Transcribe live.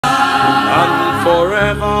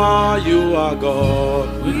forever you are God.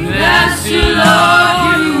 We bless you,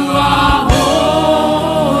 Lord, you are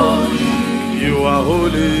holy. You are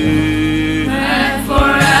holy. And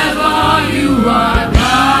forever you are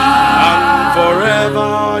God. And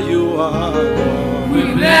forever you are God. We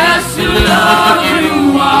bless you, Lord,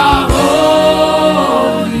 you are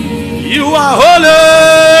holy. You are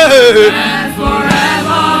holy. And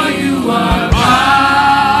forever you are God.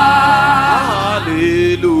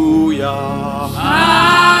 Hallelujah. Hallelujah.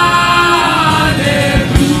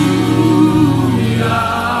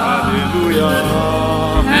 Hallelujah.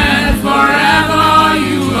 And forever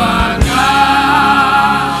you are God.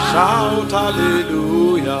 Shout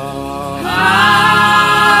hallelujah.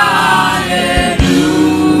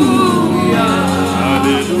 Hallelujah.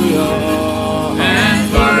 Hallelujah. And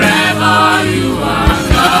forever you are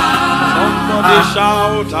God. Somebody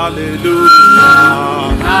shout hallelujah.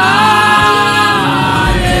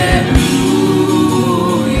 Hallelujah.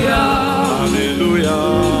 Hallelujah.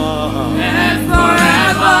 And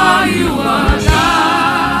forever you are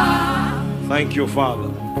God. Thank you, Father.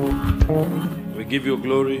 We give you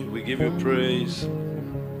glory. We give you praise.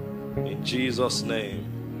 In Jesus' name.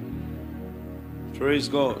 Praise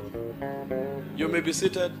God. You may be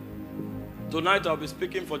seated. Tonight I'll be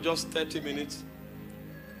speaking for just 30 minutes.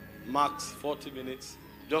 Max 40 minutes.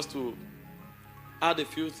 Just to add a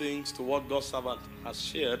few things to what God's servant has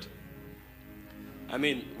shared. I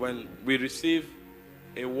mean, when we receive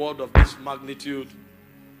a word of this magnitude,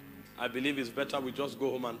 I believe it's better we just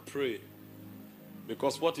go home and pray.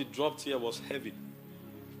 Because what he dropped here was heavy.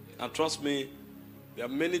 And trust me, there are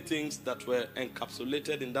many things that were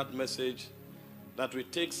encapsulated in that message that will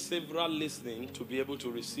take several listening to be able to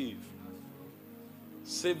receive.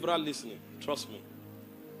 Several listening, trust me.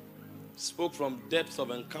 Spoke from depths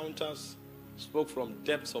of encounters, spoke from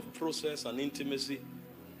depths of process and intimacy,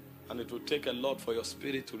 and it will take a lot for your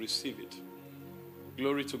spirit to receive it.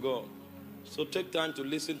 Glory to God. So take time to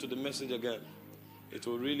listen to the message again. It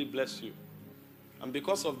will really bless you. And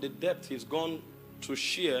because of the depth he's gone to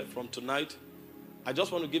share from tonight, I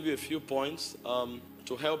just want to give you a few points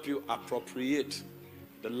to help you appropriate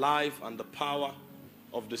the life and the power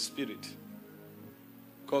of the Spirit.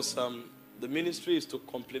 Because the ministry is to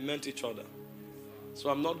complement each other. So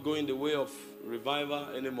I'm not going the way of revival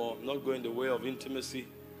anymore. I'm not going the way of intimacy.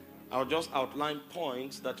 I'll just outline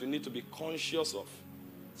points that you need to be conscious of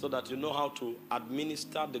so that you know how to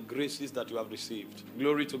administer the graces that you have received.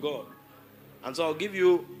 Glory to God. And so I'll give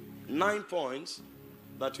you 9 points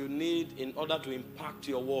that you need in order to impact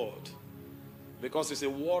your world. Because it's a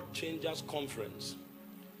world changers conference.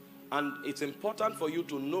 And it's important for you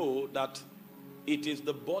to know that it is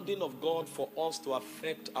the burden of God for us to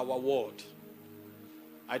affect our world.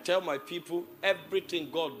 I tell my people,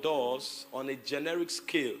 everything God does on a generic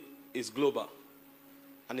scale is global.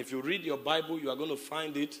 And if you read your Bible, you are going to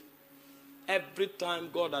find it. Every time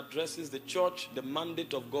God addresses the church, the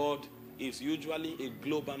mandate of God is usually a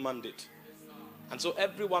global mandate. And so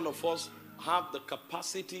every one of us have the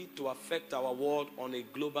capacity to affect our world on a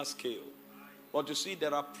global scale. But you see,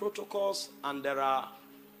 there are protocols and there are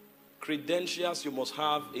credentials you must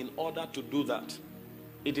have in order to do that.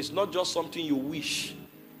 It is not just something you wish.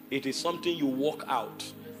 It is something you work out.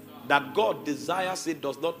 That God desires it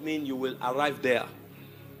does not mean you will arrive there.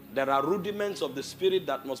 There are rudiments of the Spirit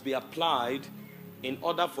that must be applied in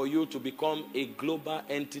order for you to become a global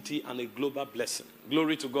entity and a global blessing.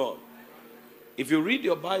 Glory to God. If you read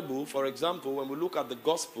your Bible, for example, when we look at the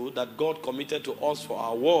gospel that God committed to us for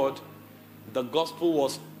our world, the gospel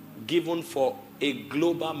was given for a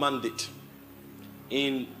global mandate.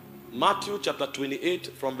 In Matthew chapter 28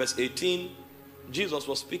 from verse 18, Jesus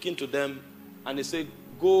was speaking to them and he said,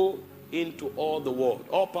 go into all the world.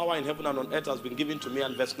 All power in heaven and on earth has been given to me.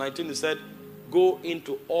 And verse 19 he said, go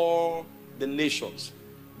into all the nations.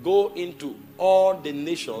 Go into all the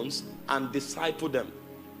nations and disciple them.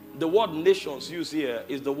 The word nations used here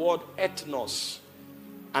is the word ethnos.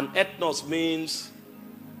 And ethnos means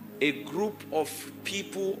a group of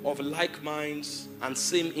people of like minds and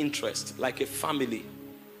same interest, like a family.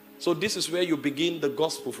 So this is where you begin the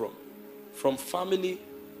gospel from. From family,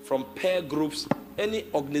 from pair groups, any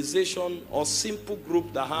organization or simple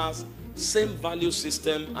group that has same value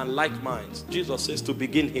system and like minds. Jesus says to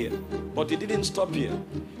begin here. But he didn't stop here.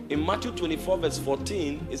 In Matthew 24 verse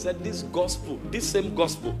 14, he said this gospel, this same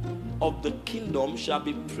gospel, of the kingdom shall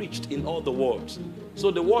be preached in all the world. So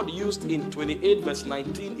the word used in 28 verse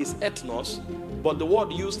 19 is ethnos, but the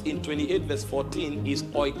word used in 28 verse 14 is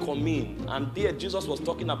oikomin. And there Jesus was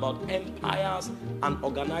talking about empires and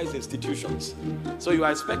organized institutions. So you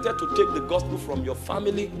are expected to take the gospel from your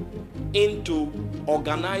family into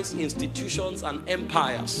organized institutions and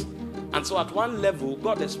empires. And so at one level,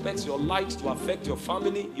 God expects your light to affect your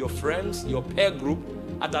family, your friends, your peer group.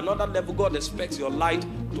 At another level, God expects your light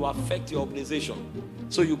to affect your organization.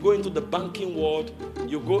 So you go into the banking world,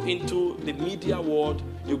 you go into the media world,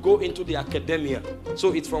 you go into the academia.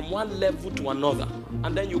 So it's from one level to another.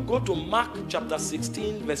 And then you go to Mark chapter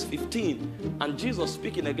 16 verse 15. And Jesus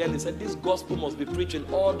speaking again, he said, this gospel must be preached in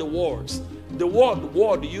all the worlds. The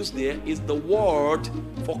word used there is the word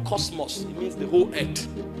for cosmos. It means the whole earth.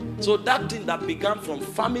 So that thing that began from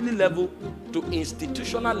family level to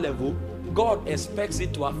institutional level, God expects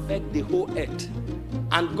it to affect the whole earth.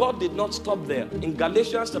 And God did not stop there. In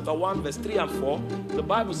Galatians chapter 1 verse 3 and 4, the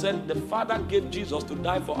Bible said the Father gave Jesus to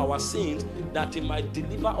die for our sins that he might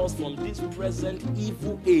deliver us from this present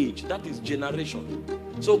evil age, that is generation.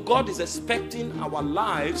 So God is expecting our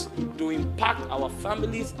lives to impact our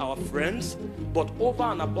families, our friends, but over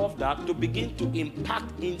and above that, to begin to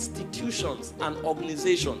impact institutions and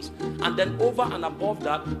organizations. And then over and above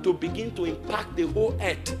that, to begin to impact the whole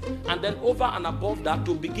earth. And then over and above that,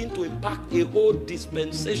 to begin to impact a whole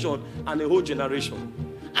dispensation and a whole generation.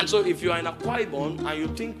 And so if you are in Akwa Ibom and you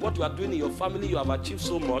think what you are doing in your family, you have achieved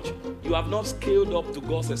so much, you have not scaled up to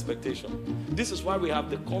God's expectation. This is why we have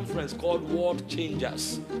the conference called World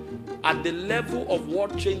Changers. At the level of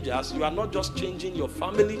world changers, you are not just changing your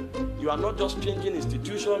family, you are not just changing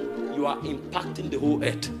institution, you are impacting the whole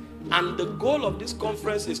earth. And the goal of this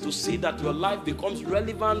conference is to see that your life becomes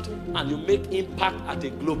relevant and you make impact at a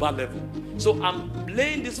global level. So I'm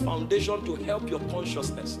laying this foundation to help your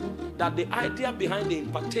consciousness that the idea behind the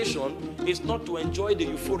impartation is not to enjoy the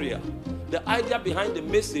euphoria. The idea behind the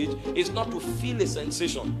message is not to feel a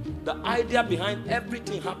sensation. The idea behind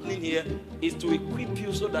everything happening here is to equip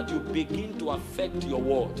you so that you begin to affect your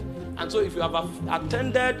world. And so if you have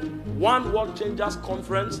attended one World Changers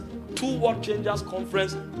Conference, 2 World Changers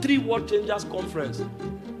Conference, 3 World Changers Conference,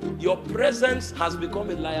 your presence has become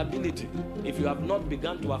a liability if you have not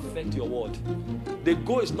begun to affect your world. The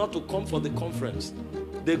goal is not to come for the conference.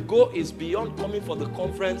 The goal is beyond coming for the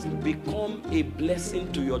conference, become a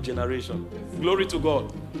blessing to your generation. Glory to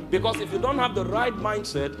God. Because if you don't have the right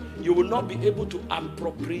mindset, you will not be able to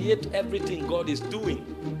appropriate everything God is doing.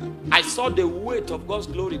 I saw the weight of God's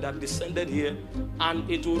glory that descended here, and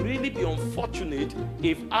it will really be unfortunate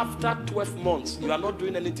if after 12 months you are not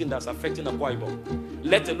doing anything that's affecting Akwa Ibom,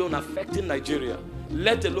 let alone affecting Nigeria,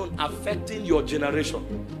 let alone affecting your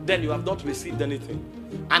generation. Then you have not received anything.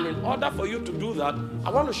 And in order for you to do that,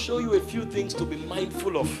 I want to show you a few things to be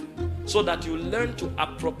mindful of so that you learn to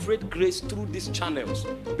appropriate grace through these channels.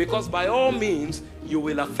 Because by all means, you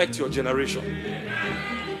will affect your generation.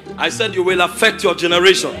 I said you will affect your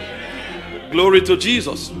generation. Glory to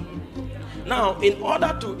Jesus. Now, in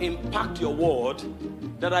order to impact your world,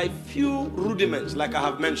 there are a few rudiments like I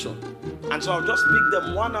have mentioned. And so I'll just pick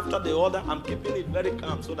them one after the other. I'm keeping it very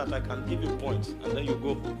calm so that I can give you points. And then you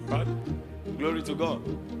go, right? Glory to God.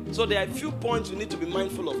 So there are a few points you need to be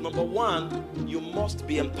mindful of. Number one, you must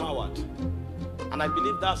be empowered. And I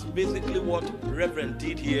believe that's basically what Reverend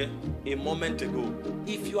did here a moment ago.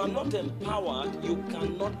 If you are not empowered, you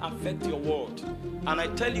cannot affect your world. And I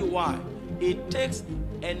tell you why. It takes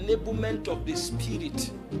enablement of the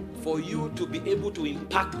Spirit for you to be able to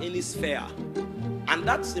impact any sphere. And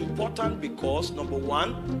that's important because, number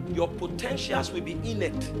one, your potentials will be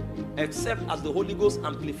innate, except as the Holy Ghost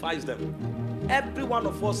amplifies them. Every one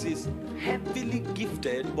of us is heavily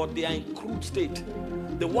gifted, but they are in crude state.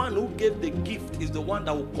 The one who gave the gift is the one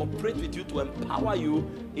that will cooperate with you to empower you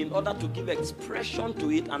in order to give expression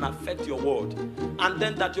to it and affect your world. And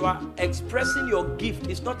then that you are expressing your gift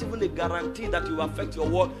is not even a guarantee that you will affect your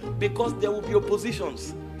world, because there will be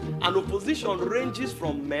oppositions. And opposition ranges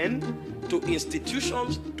from men to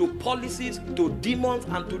institutions to policies to demons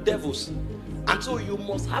and to devils. And so you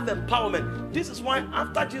must have empowerment. This is why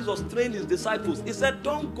after Jesus trained his disciples, he said,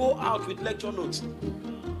 don't go out with lecture notes.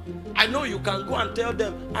 I know you can go and tell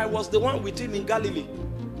them, I was the one with him in Galilee.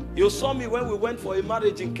 You saw me when we went for a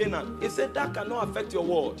marriage in Canaan. He said, that cannot affect your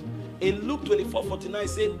world. In Luke 24:49, he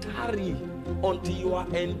said, tarry until you are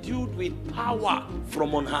endued with power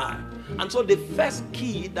from on high. And so the first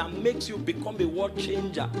key that makes you become a world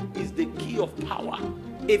changer is the key of power.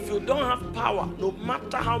 If you don't have power, no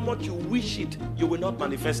matter how much you wish it, you will not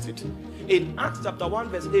manifest it. In Acts chapter 1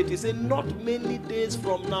 verse 8, it says, not many days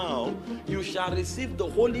from now, you shall receive the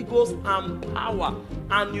Holy Ghost and power,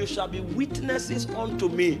 and you shall be witnesses unto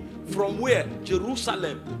me. From where?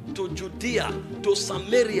 Jerusalem, to Judea, to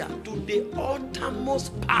Samaria, to the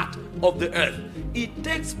uttermost part of the earth. It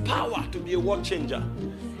takes power to be a world changer.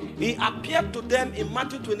 He appeared to them in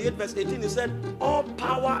Matthew 28 verse 18. He said, all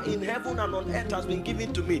power in heaven and on earth has been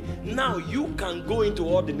given to me. Now you can go into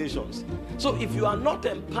all the nations. So if you are not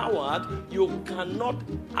empowered, you cannot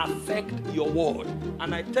affect your world.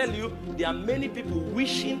 And I tell you, there are many people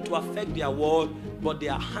wishing to affect their world, but they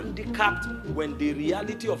are handicapped when the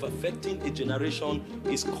reality of affecting a generation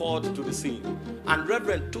is called to the scene. And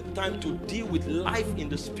Reverend took time to deal with life in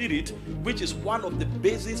the spirit, which is one of the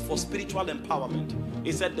bases for spiritual empowerment.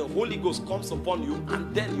 He said the Holy Ghost comes upon you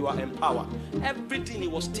and then you are empowered. Everything he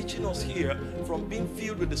was teaching us here, from being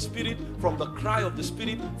filled with the Spirit, from the cry of the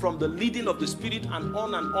Spirit, from the leading of the Spirit, and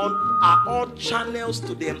on, are all channels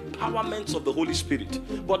to the empowerments of the Holy Spirit.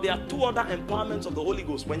 But there are two other empowerments of the Holy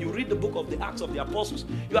Ghost. When you read the book of the Acts of the Apostles,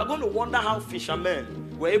 you are going to wonder how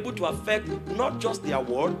fishermen were able to affect not just their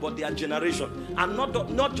world, but their generation. And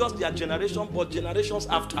not just their generation, but generations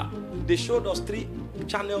after. They showed us three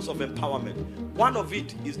channels of empowerment. One of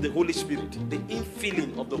it is the Holy Spirit, the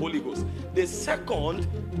infilling of the Holy Ghost. The second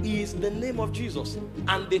is the name of Jesus.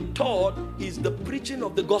 And the third is the preaching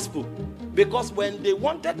of the gospel. Because when they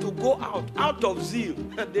wanted to go out of zeal,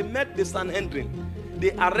 they met the Sanhedrin.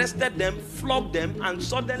 They arrested them, flogged them, and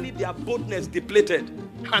suddenly their boldness depleted.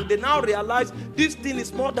 And they now realize this thing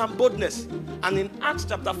is more than boldness. And in Acts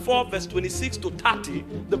chapter 4 verse 26 to 30,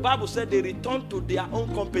 the Bible said they returned to their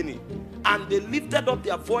own company. And they lifted up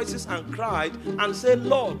their voices and cried and said,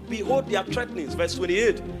 Lord, behold their threatenings. Verse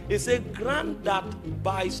 28, it said, grant that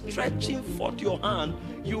by stretching forth your hand,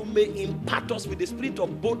 you may impart us with the spirit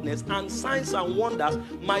of boldness, and signs and wonders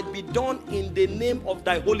might be done in the name of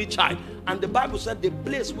thy holy child. And the Bible said the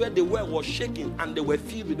place where they were was shaking and they were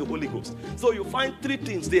filled with the Holy Ghost. So you find three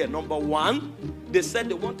things there. Number one, they said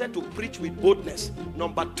they wanted to preach with boldness.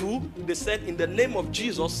 Number two, they said in the name of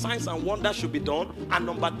Jesus, signs and wonders should be done. And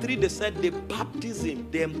number three, they said the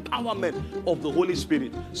baptism, the empowerment of the Holy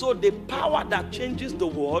Spirit. So the power that changes the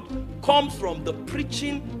world comes from the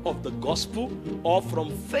preaching of the gospel, or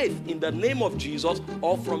from faith in the name of Jesus,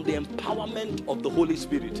 or from the empowerment of the Holy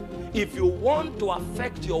Spirit. If you want to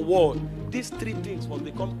affect your world, these three things must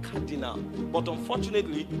become cardinal. But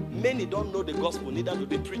unfortunately, many don't know the gospel, neither do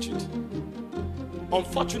they preach it.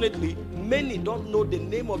 Unfortunately, many don't know the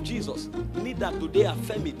name of Jesus, neither do they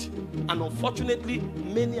affirm it. And unfortunately,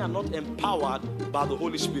 many are not empowered by the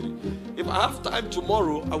Holy Spirit. If I have time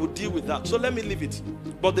tomorrow, I will deal with that. So let me leave it.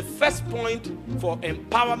 But the first point for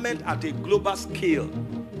empowerment at a global scale,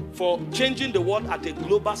 for changing the world at a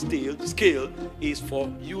global scale, is for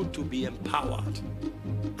you to be empowered.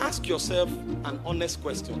 Ask yourself an honest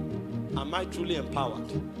question. Am I truly empowered?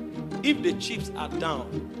 If the chips are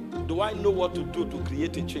down, do I know what to do to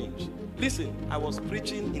create a change? Listen, I was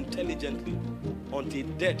preaching intelligently until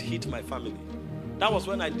death hit my family. That was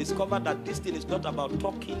when I discovered that this thing is not about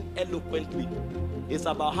talking eloquently. It's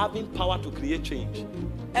about having power to create change.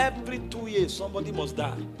 Every 2 years, somebody must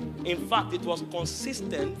die. In fact, it was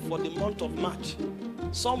consistent for the month of March.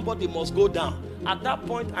 Somebody must go down. At that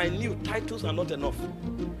point, I knew titles are not enough.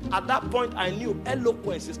 At that point, I knew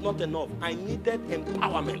eloquence is not enough. I needed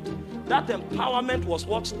empowerment. That empowerment was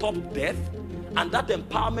what stopped death, and that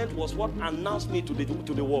empowerment was what announced me to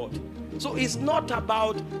the world. So it's not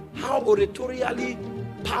about how oratorially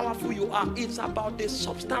powerful you are. It's about the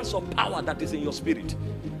substance of power that is in your spirit.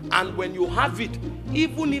 And when you have it,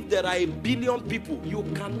 even if there are 1 billion people, you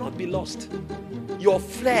cannot be lost. Your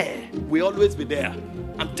flair will always be there.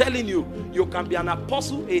 I'm telling you, you can be an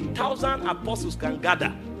apostle, 1,000 apostles can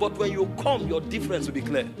gather. But when you come, your difference will be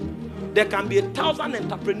clear. There can be 1,000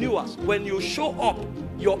 entrepreneurs. When you show up,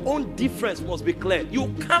 your own difference must be clear.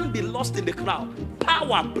 You can't be lost in the crowd.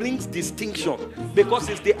 Power brings distinction because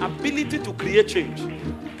it's the ability to create change.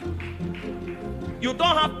 You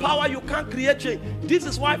don't have power, you can't create change. This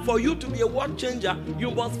is why for you to be a world changer,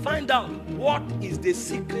 you must find out what is the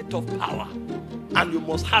secret of power. And you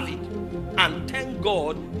must have it. And thank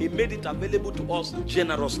God he made it available to us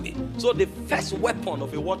generously. So the first weapon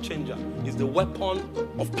of a world changer is the weapon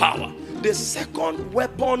of power. The second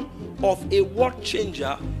weapon of a world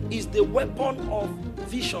changer is the weapon of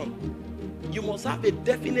vision. You must have a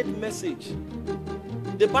definite message.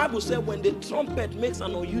 The Bible said when the trumpet makes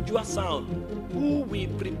an unusual sound, who will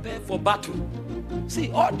prepare for battle?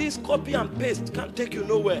 See, all this copy and paste can take you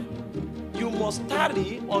nowhere. You must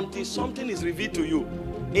tarry until something is revealed to you.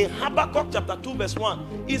 In Habakkuk chapter 2 verse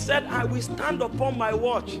 1, he said, I will stand upon my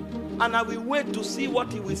watch and I will wait to see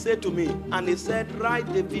what he will say to me. And he said,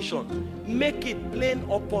 write the vision, make it plain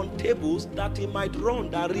upon tables that he might run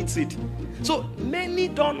that reads it. So many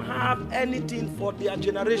don't have anything for their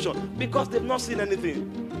generation because they've not seen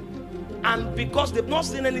anything. And because they've not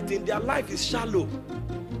seen anything, their life is shallow.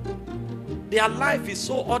 Their life is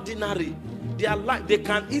so ordinary. Their life, they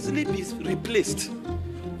can easily be replaced.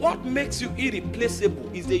 What makes you irreplaceable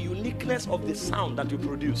is the uniqueness of the sound that you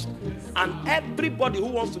produce. And everybody who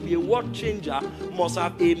wants to be a world changer must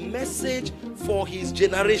have a message for his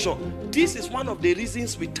generation. This is one of the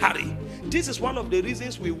reasons we tarry. This is one of the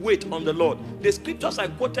reasons we wait on the Lord. The scriptures I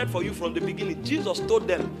quoted for you from the beginning, Jesus told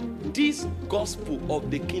them, this gospel of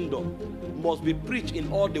the kingdom must be preached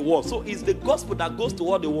in all the world. So it's the gospel that goes to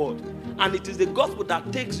all the world. And it is the gospel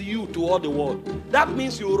that takes you to all the world. That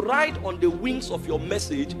means you ride on the wings of your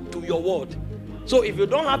message to your word. So if you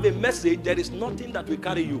don't have a message, there is nothing that will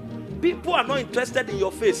carry you. People are not interested in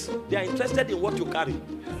your face. They are interested in what you carry.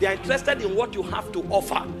 They are interested in what you have to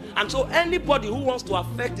offer. And so anybody who wants to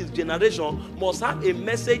affect his generation must have a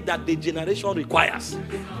message that the generation requires.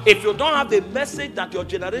 If you don't have a message that your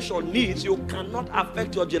generation needs, you cannot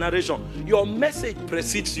affect your generation. Your message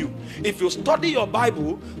precedes you. If you study your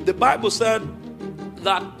Bible, the Bible said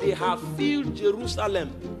that they have filled Jerusalem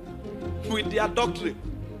with their doctrine.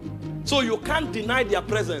 So you can't deny their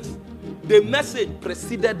presence. The message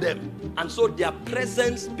preceded them, and so their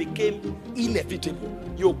presence became inevitable.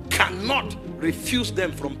 You cannot refuse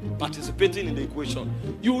them from participating in the equation.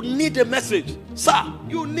 You need a message, sir.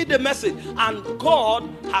 You need a message, and God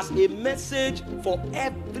has a message for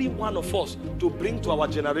every one of us to bring to our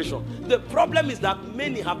generation. The problem is that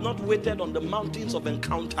many have not waited on the mountains of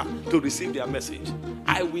encounter to receive their message.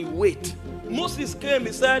 I will wait. Moses came,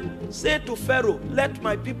 he said, say to Pharaoh, let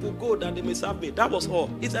my people go that they may serve me. That was all.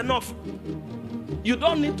 It's enough. You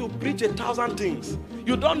don't need to preach 1,000 things.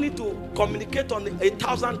 You don't need to communicate on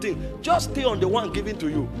 1,000 things. Just stay on the one given to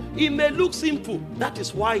you. It may look simple. That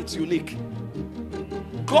is why it's unique.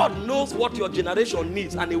 God knows what your generation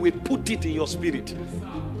needs and he will put it in your spirit.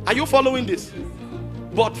 Are you following this?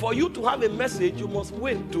 But for you to have a message, you must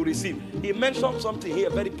wait to receive. He mentioned something here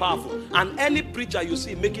very powerful. And any preacher you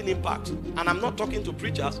see making impact, and I'm not talking to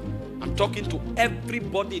preachers, I'm talking to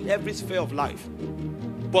everybody in every sphere of life.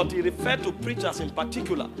 But he referred to preachers in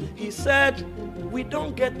particular. He said, we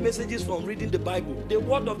don't get messages from reading the Bible. The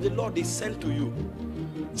word of the Lord is sent to you.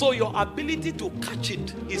 So your ability to catch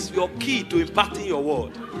it is your key to impacting your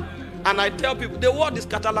word. And I tell people, the word is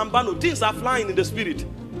catalambano. Things are flying in the spirit.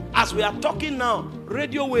 As we are talking now,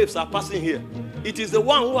 radio waves are passing here. It is the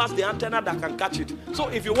one who has the antenna that can catch it. So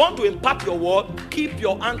if you want to impart your word, keep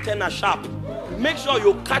your antenna sharp. Make sure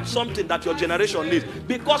you catch something that your generation needs,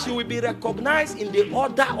 because you will be recognized in the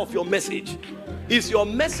order of your message. It's your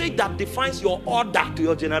message that defines your order to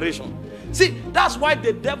your generation. See, that's why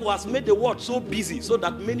the devil has made the world so busy, so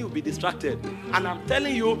that many will be distracted. And I'm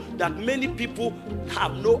telling you that many people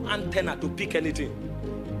have no antenna to pick anything.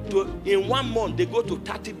 In 1 month, they go to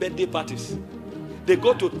 30 birthday parties. They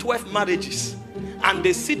go to 12 marriages. And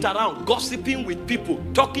they sit around gossiping with people,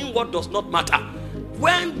 talking what does not matter.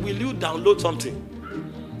 When will you download something?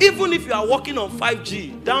 Even if you are working on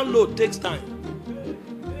 5G, download takes time.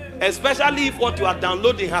 Especially if what you are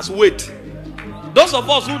downloading has weight. Those of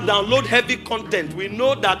us who download heavy content, we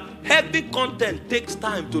know that heavy content takes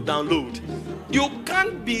time to download. You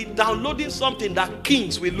can't be downloading something that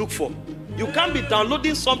kings will look for. You can't be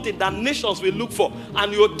downloading something that nations will look for,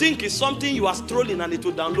 and you think it's something you are strolling and it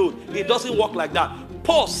will download. It doesn't work like that.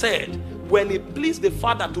 Paul said, when it pleased the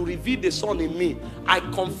Father to reveal the Son in me, I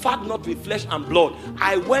conferred not with flesh and blood.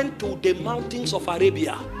 I went to the mountains of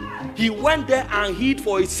Arabia. He went there and hid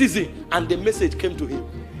for a season, and the message came to him.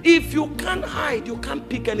 If you can't hide, you can't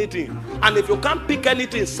pick anything. And if you can't pick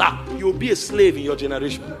anything, sir, you'll be a slave in your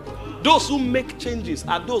generation. Those who make changes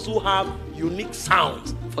are those who have unique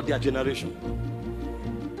sounds for their generation.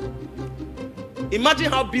 Imagine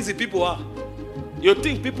how busy people are. You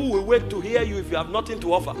think people will wait to hear you if you have nothing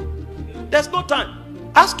to offer? There's no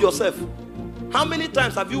time. Ask yourself, how many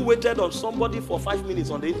times have you waited on somebody for 5 minutes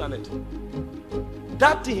on the internet?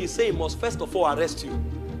 That thing he's saying must first of all arrest you.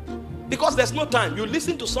 Because there's no time. You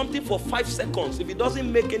listen to something for 5 seconds. If it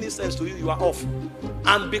doesn't make any sense to you, you are off.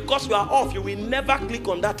 And because you are off, you will never click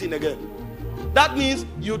on that thing again. That means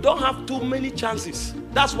you don't have too many chances.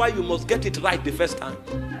 That's why you must get it right the first time.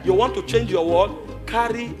 You want to change your world,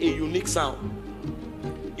 carry a unique sound.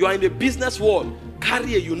 You are in the business world,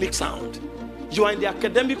 carry a unique sound. You are in the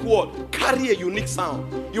academic world, carry a unique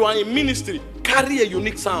sound. You are in ministry, carry a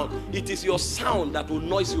unique sound. It is your sound that will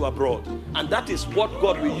noise you abroad. And that is what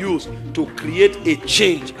God will use to create a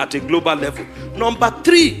change at a global level. Number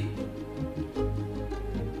 3,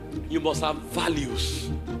 you must have values.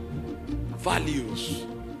 Values.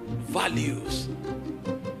 Values.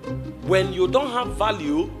 When you don't have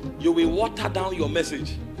value, you will water down your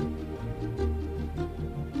message.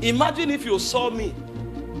 Imagine if you saw me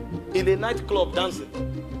in a nightclub dancing,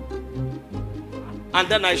 and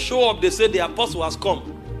then I show up, they say the apostle has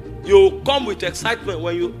come. You come with excitement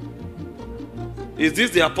when you, is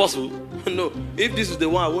this the apostle? No. If this is the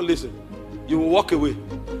one, I won't listen. You will walk away.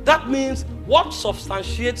 That means what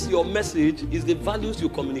substantiates your message is the values you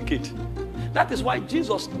communicate. That is why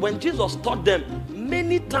Jesus, when Jesus taught them,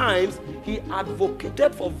 many times he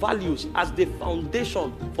advocated for values as the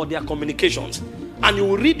foundation for their communications. And you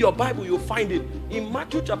will read your Bible, you'll find it. In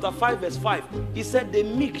Matthew chapter 5 verse 5, he said, the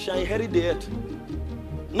meek shall inherit the earth,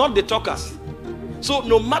 not the talkers. So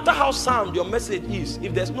no matter how sound your message is,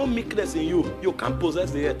 if there's no meekness in you, you can't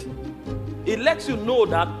possess the earth. It lets you know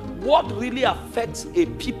that what really affects a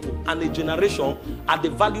people and a generation are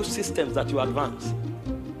the value systems that you advance.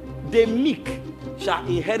 The meek shall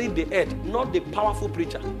inherit the earth, not the powerful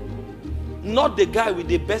preacher, not the guy with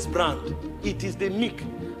the best brand. It is the meek.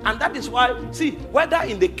 And that is why, see, whether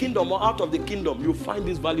in the kingdom or out of the kingdom, you find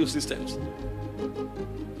these value systems.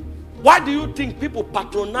 Why do you think people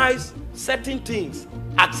patronize certain things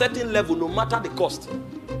at certain level, no matter the cost?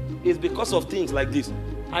 It's because of things like this.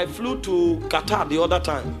 I flew to Qatar the other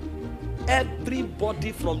time.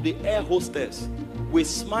 Everybody from the air hostess will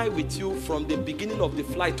smile with you from the beginning of the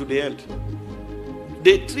flight to the end.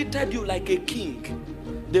 They treated you like a king.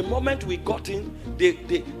 The moment we got in,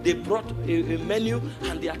 they brought a menu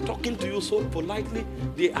and they are talking to you so politely.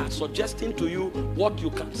 They are suggesting to you what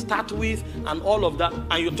you can start with and all of that.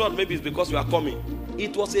 And you thought maybe it's because you are coming.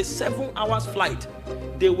 It was a 7-hour flight.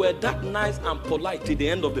 They were that nice and polite till the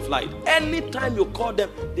end of the flight. Anytime you call them,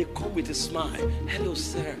 they come with a smile. Hello,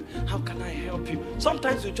 sir. How can I help you?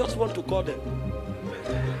 Sometimes you just want to call them.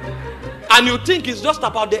 And you think it's just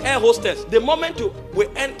about the air hostess. The moment we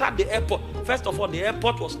entered the airport, first of all, the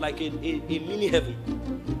airport was like a mini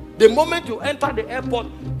heaven. The moment you enter the airport,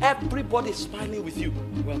 everybody is smiling with you.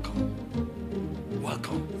 Welcome.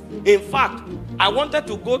 Welcome. In fact, I wanted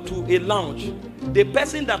to go to a lounge. The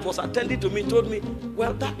person that was attending to me told me,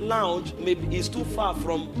 well, that lounge maybe is too far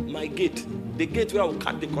from my gate, the gate where I will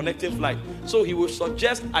catch the connecting flight. So he will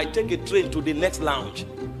suggest I take a train to the next lounge.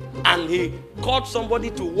 And he called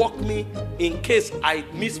somebody to walk me in case I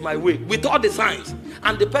miss my way, with all the signs.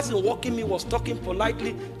 And the person walking me was talking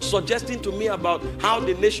politely, suggesting to me about how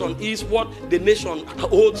the nation is, what the nation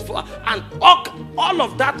holds for. And all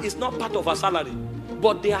of that is not part of our salary.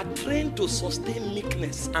 But they are trained to sustain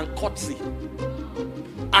meekness and courtesy.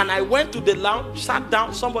 And I went to the lounge, sat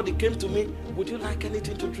down, somebody came to me, would you like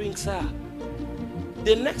anything to drink, sir?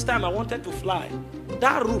 The next time I wanted to fly,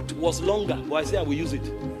 that route was longer, but I said I will use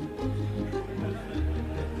it.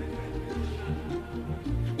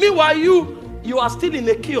 Meanwhile, you are still in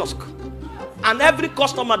a kiosk, and every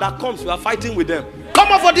customer that comes, you are fighting with them.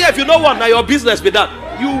 Come over there if you don't want, now your business with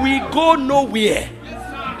that. You will go nowhere.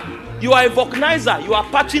 You are a vulcanizer, you are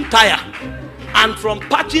patching tire, and from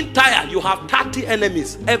patching tire, you have 30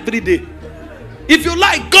 enemies every day. If you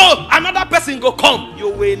like, go, another person go come. You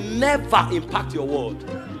will never impact your world.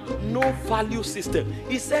 No value system.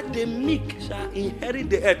 He said the meek shall inherit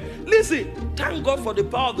the earth. Listen, thank God for the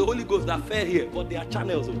power of the Holy Ghost that fell here, but they are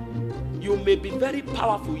channels. You may be very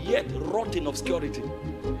powerful yet rot in obscurity.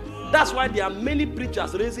 That's why there are many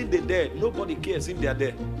preachers raising the dead. Nobody cares if they are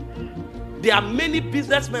there. There are many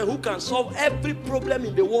businessmen who can solve every problem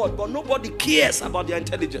in the world, but nobody cares about their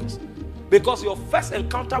intelligence. Because your first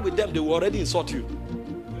encounter with them, they will already insult you.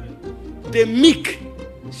 The meek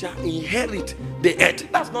shall inherit the earth.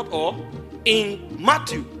 That's not all. In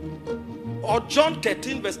Matthew or John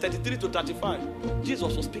 13 verse 33 to 35,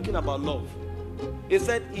 Jesus was speaking about love. He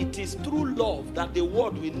said, it is through love that the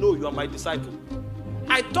world will know you are my disciple.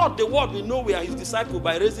 I thought the world will know we are his disciple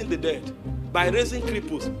by raising the dead, by raising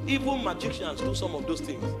cripples. Even magicians do some of those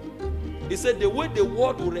things. He said the way the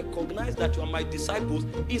world will recognize that you are my disciples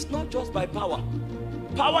is not just by power.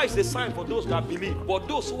 Power is a sign for those that believe, but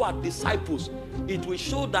those who are disciples, it will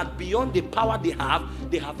show that beyond the power they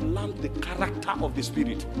have learned the character of the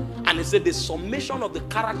Spirit. And he said the summation of the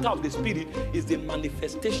character of the Spirit is the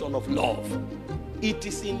manifestation of love. It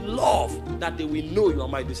is in love that they will know you are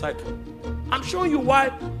my disciple. I'm showing you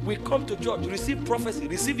why we come to church, receive prophecy,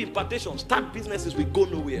 receive impartation, start businesses, we go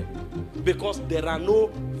nowhere. Because there are no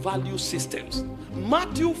value systems.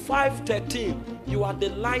 Matthew 5:13, you are the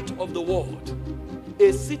light of the world.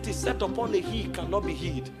 A city set upon a hill cannot be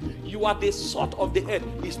hid. You are the salt of the earth.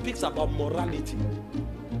 It speaks about morality.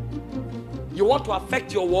 You want to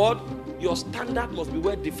affect your world, your standard must be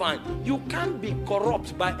well defined. You can't be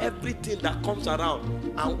corrupt by everything that comes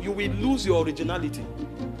around, and you will lose your originality.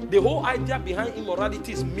 The whole idea behind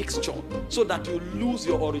immorality is mixture, so that you lose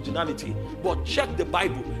your originality. But check the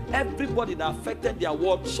Bible. Everybody that affected their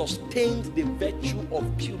world sustained the virtue of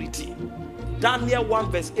purity. Daniel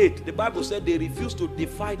 1 verse 8, the Bible said they refused to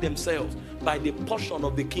defile themselves by the portion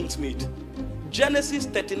of the king's meat. Genesis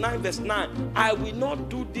 39 verse 9, I will not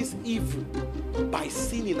do this evil by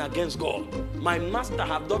sinning against God. My master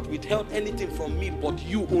have not withheld anything from me but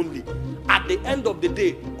you only. At the end of the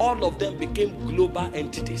day, all of them became global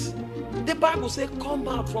entities. The Bible says, come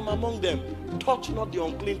out from among them, touch not the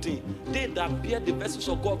unclean thing. They that bear the vessels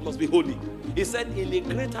of God must be holy. He said, in a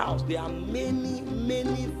great house there are many,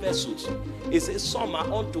 many vessels. He says, some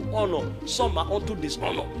are unto honor, some are unto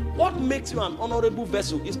dishonor. What makes you an honorable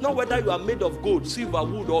vessel is not whether you are made of gold, silver,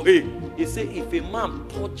 wood, or hay. He says, if a man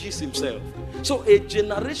purges himself. So a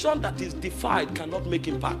generation that is defiled cannot make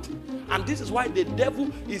impact. And this is why the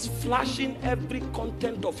devil is flashing every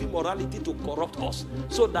content of immorality to corrupt us,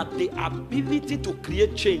 so that the ability to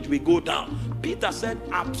create change will go down. Peter said,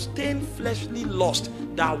 abstain fleshly lust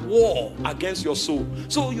that war against your soul.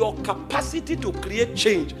 So your capacity to create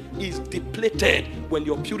change is depleted when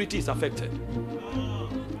your purity is affected.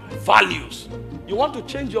 Values. You want to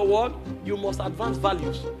change your world, you must advance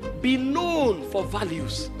values. Be known for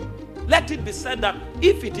values. Let it be said that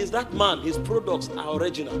if it is that man, his products are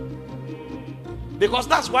original. Because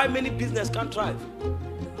that's why many business can't thrive.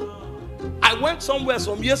 I went somewhere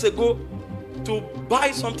some years ago to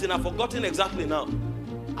buy something, I've forgotten exactly now.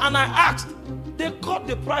 And I asked, they cut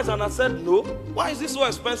the price, and I said, no, why is this so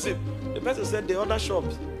expensive? The person said, the other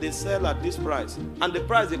shops, they sell at this price. And the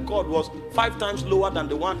price they cut was 5 times lower than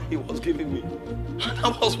the one he was giving me. And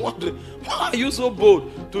I was wondering, why are you so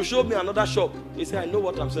bold to show me another shop? He said, I know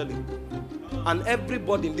what I'm selling. And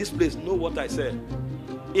everybody in this place know what I sell.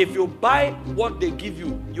 If you buy what they give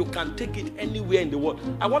you, you can take it anywhere in the world.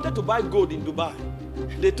 I wanted to buy gold in Dubai.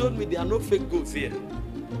 They told me there are no fake goods here.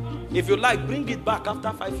 If you like, bring it back after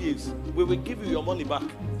 5 years. We will give you your money back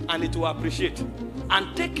and it will appreciate.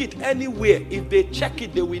 And take it anywhere. If they check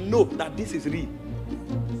it, they will know that this is real.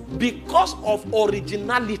 Because of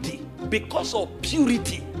originality, because of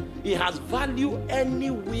purity, it has value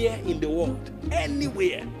anywhere in the world.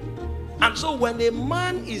 Anywhere. And so when a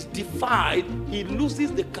man is defiled, he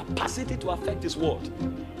loses the capacity to affect his world.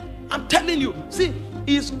 I'm telling you, see,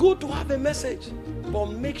 it's good to have a message,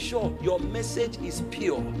 but make sure your message is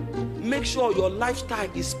pure. Make sure your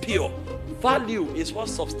lifestyle is pure. Value is what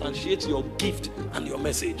substantiates your gift and your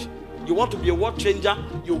message. You want to be a world changer,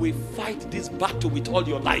 you will fight this battle with all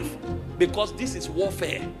your life, because this is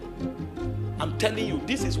warfare. I'm telling you,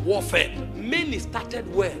 this is warfare. Many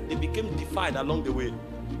started well, they became defiled along the way.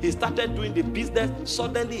 He started doing the business,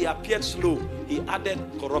 suddenly he appeared slow. He added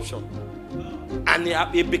corruption. And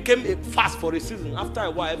he became a fast for a season. After a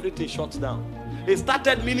while, everything shuts down. He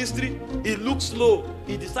started ministry, he looked slow.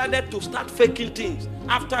 He decided to start faking things.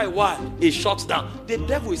 After a while, it shuts down. The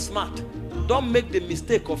devil is smart. Don't make the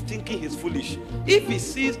mistake of thinking he's foolish. If he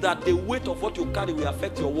sees that the weight of what you carry will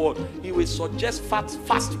affect your world, he will suggest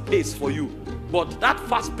fast pace for you. But that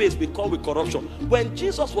fast pace will come with corruption. When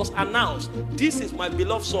Jesus was announced, this is my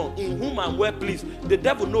beloved son, in whom I'm well pleased, the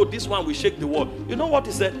devil know this one will shake the world. You know what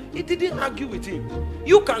he said? He didn't argue with him.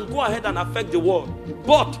 You can go ahead and affect the world,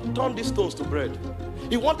 but turn these stones to bread.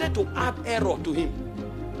 He wanted to add error to him.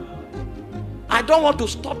 I don't want to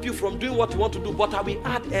stop you from doing what you want to do, but I will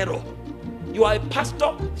add error. You are a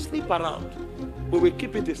pastor, sleep around. We will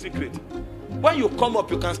keep it a secret. When you come up,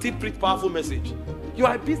 you can still preach powerful message. You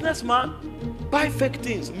are a businessman, buy fake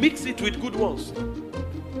things, mix it with good ones.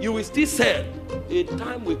 You will still sell. A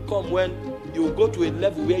time will come when you will go to a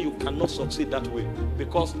level where you cannot succeed that way,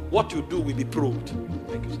 because what you do will be probed.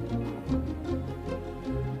 Thank you, sir.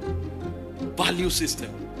 Value system.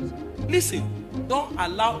 Listen, don't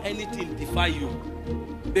allow anything defy you,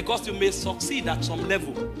 because you may succeed at some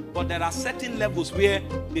level, but there are certain levels where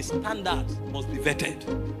the standards must be vetted,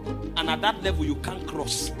 and at that level you can't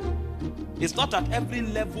cross. It's not at every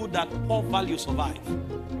level that poor value survive.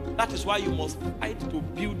 That is why you must fight to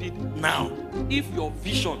build it now, if your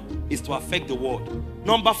vision is to affect the world.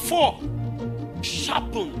 Number 4,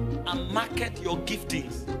 sharpen and market your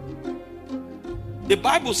giftings. The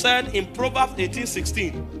Bible said in Proverbs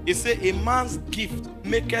 18:16, it said, a man's gift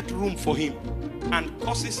maketh room for him and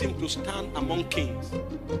causes him to stand among kings.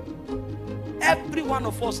 Every one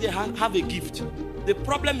of us here have a gift. The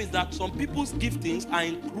problem is that some people's giftings are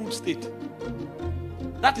in crude state.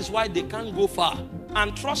 That is why they can't go far.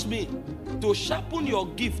 And trust me, to sharpen your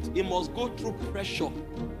gift, it must go through pressure.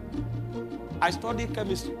 I studied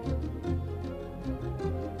chemistry.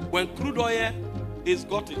 When crude oil is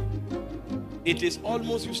gotten, it is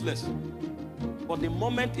almost useless. But the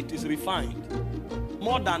moment it is refined,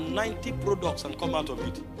 more than 90 products can come out of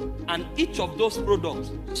it. And each of those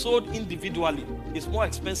products sold individually is more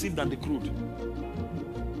expensive than the crude.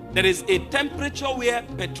 There is a temperature where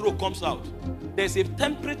petrol comes out. There's a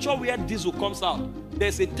temperature where diesel comes out.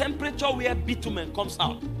 There's a temperature where bitumen comes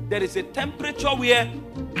out. There is a temperature where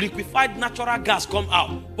liquefied natural gas comes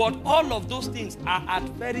out. But all of those things are at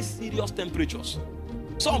very serious temperatures.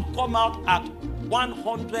 Some come out at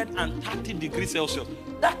 130 degrees Celsius.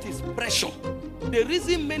 That is pressure. The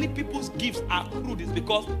reason many people's gifts are crude is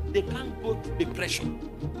because they can't go through the pressure.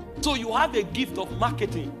 So you have a gift of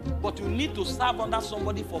marketing, but you need to serve under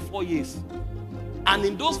somebody for 4 years. And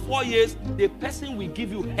in those 4 years, the person will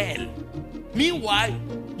give you hell. Meanwhile,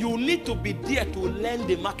 you need to be there to learn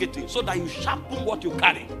the marketing so that you sharpen what you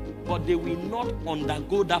carry. But they will not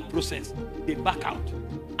undergo that process. They back out.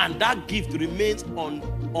 And that gift remains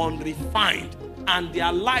unrefined. And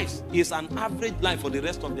their lives is an average life for the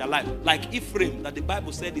rest of their life. Like Ephraim, that the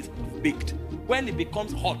Bible said is baked. When it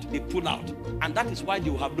becomes hot, they pull out. And that is why they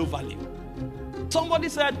will have no value. Somebody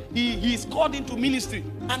said he is called into ministry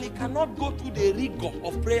and he cannot go through the rigor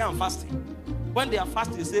of prayer and fasting. When they are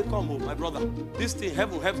fasting, they say, come home, my brother. This thing,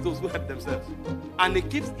 heaven helps those who help themselves. And he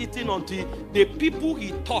keeps eating until the people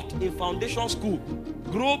he taught in foundation school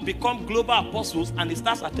grow, become global apostles, and he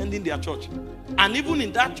starts attending their church. And even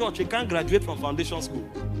in that church, he can't graduate from foundation school.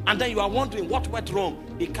 And then you are wondering what went wrong.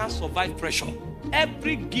 He can't survive pressure.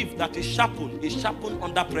 Every gift that is sharpened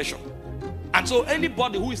under pressure. And so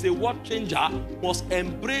anybody who is a world changer must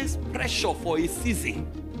embrace pressure for a season,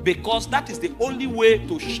 because that is the only way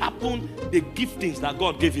to sharpen the giftings that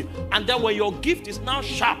God gave you. And then when your gift is now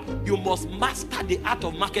sharp, you must master the art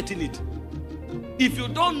of marketing it. If you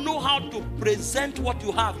don't know how to present what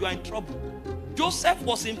you have, you are in trouble. Joseph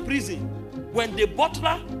was in prison. When the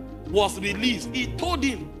butler was released, he told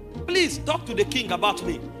him, please talk to the king about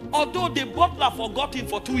me. Although the butler forgot him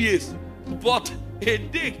for 2 years, but a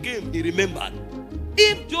day came, he remembered.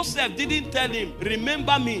 If Joseph didn't tell him,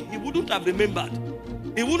 remember me, he wouldn't have remembered.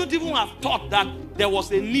 He wouldn't even have thought that there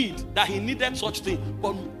was a need, that he needed such thing.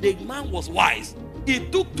 But the man was wise.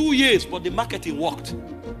 It took 2 years, but the marketing worked.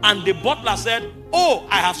 And the butler said, oh,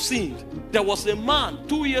 I have sinned. There was a man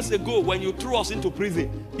 2 years ago when you threw us into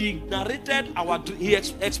prison. He narrated he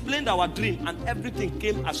explained our dream, and everything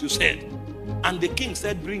came as you said. And the king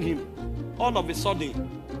said, bring him. All of a sudden,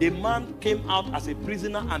 the man came out as a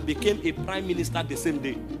prisoner and became a prime minister the same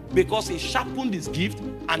day, because he sharpened his gift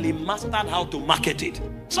and he mastered how to market it.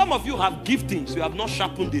 Some of you have giftings, you have not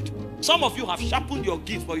sharpened it. Some of you have sharpened your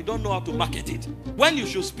gift, but you don't know how to market it. When you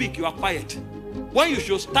should speak, you are quiet. When you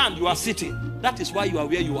should stand, you are sitting. That is why you are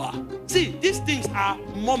where you are. See, these things are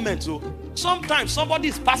moments. So sometimes somebody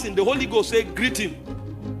is passing, the Holy Ghost say, greet him.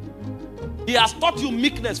 He has taught you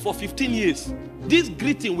meekness for 15 years. This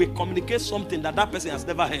greeting will communicate something that that person has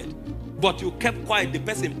never heard. But you kept quiet, the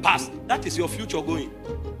person passed. That is your future going.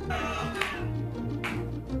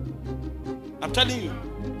 I'm telling you.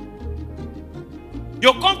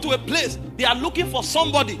 You come to a place, they are looking for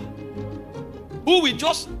somebody who will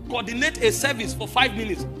just coordinate a service for 5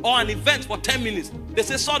 minutes or an event for 10 minutes. They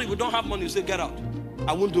say, sorry, we don't have money. You say, get out.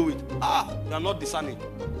 I won't do it. You are not discerning.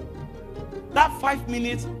 That 5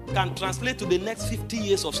 minutes can translate to the next 50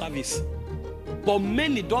 years of service. But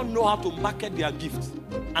many don't know how to market their gifts.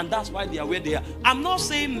 And that's why they are where they are. I'm not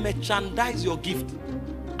saying merchandise your gift.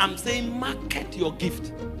 I'm saying market your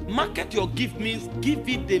gift. Market your gift means give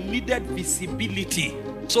it the needed visibility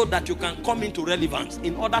so that you can come into relevance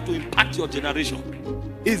in order to impact your generation.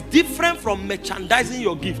 It's different from merchandising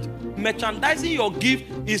your gift. Merchandising your gift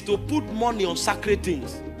is to put money on sacred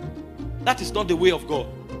things. That is not the way of God.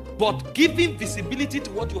 But giving visibility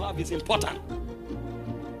to what you have is important.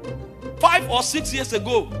 5 or 6 years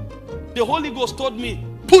ago, the Holy Ghost told me,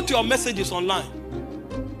 put your messages online.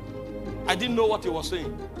 I didn't know what he was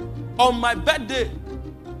saying. On my birthday,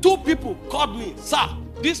 2 people called me, sir,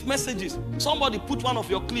 these messages, somebody put one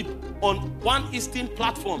of your clip on one Eastern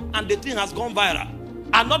platform and the thing has gone viral.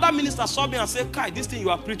 Another minister saw me and said, Kai, this thing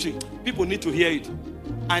you are preaching, people need to hear it.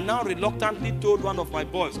 I now reluctantly told one of my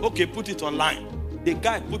boys, okay, put it online. The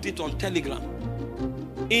guy put it on Telegram.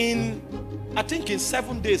 In I think in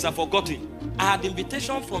 7 days, I've forgotten, I had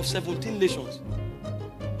invitation from 17 nations.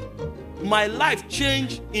 My life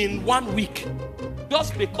changed in 1 week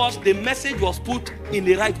just because the message was put in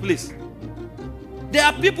the right place. There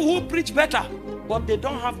are people who preach better, but they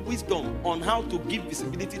don't have wisdom on how to give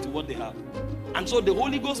visibility to what they have. And so the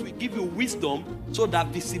Holy Ghost will give you wisdom so that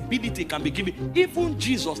visibility can be given. Even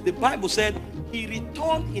Jesus, the Bible said, he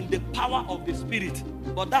returned in the power of the Spirit.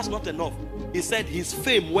 But that's not enough. He said his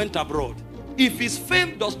fame went abroad. If his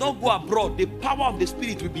fame does not go abroad, the power of the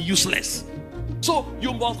Spirit will be useless. So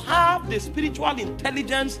you must have the spiritual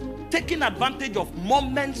intelligence, taking advantage of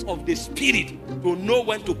moments of the Spirit to know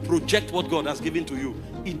when to project what God has given to you.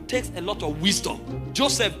 It takes a lot of wisdom.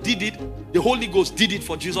 Joseph did it. The Holy Ghost did it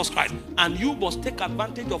for Jesus Christ. And you must take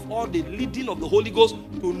advantage of all the leading of the Holy Ghost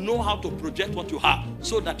to know how to project what you have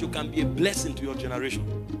so that you can be a blessing to your generation.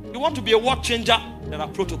 You want to be a world changer? There are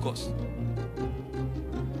protocols.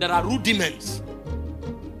 There are rudiments.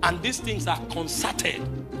 And these things are concerted.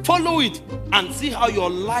 Follow it and see how your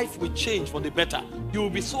life will change for the better. You will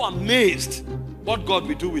be so amazed what God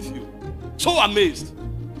will do with you. So amazed.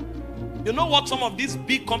 You know what some of these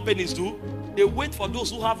big companies do? They wait for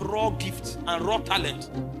those who have raw gifts and raw talent.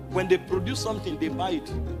 When they produce something, they buy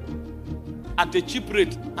it at a cheap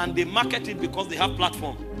rate and they market it because they have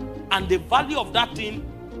platform. And the value of that thing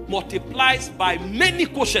multiplies by many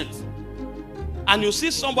quotients. And you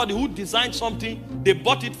see somebody who designed something, they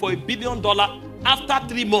bought it for $1 billion. After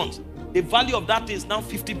 3 months, the value of that is now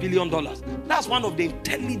 $50 billion. That's one of the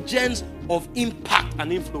intelligence of impact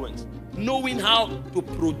and influence. Knowing how to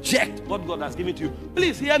project what God has given to you.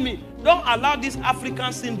 Please hear me. Don't allow this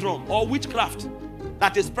African syndrome or witchcraft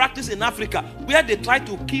that is practiced in Africa, where they try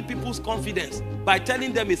to keep people's confidence by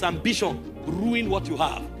telling them it's ambition, ruin what you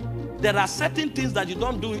have. There are certain things that you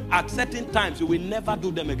don't do at certain times. You will never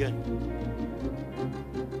do them again.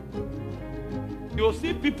 You'll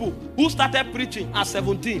see people who started preaching at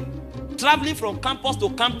 17, traveling from campus to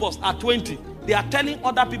campus at 20. They are telling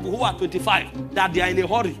other people who are 25 that they are in a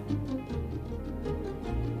hurry.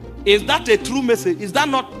 Is that a true message? Is that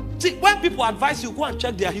not? See, when people advise you, go and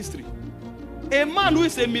check their history. A man who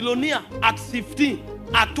is a millionaire at 15,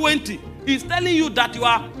 at 20, is telling you that you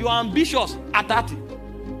are ambitious at 30.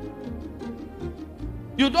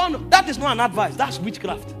 You don't. That is not an advice. That's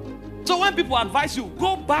witchcraft. So when people advise you,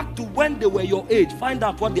 go back to when they were your age. Find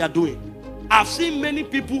out what they are doing. I've seen many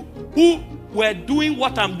people who were doing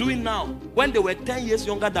what I'm doing now when they were 10 years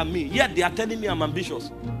younger than me. Yet they are telling me I'm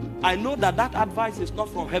ambitious. I know that that advice is not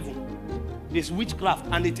from heaven. It's witchcraft,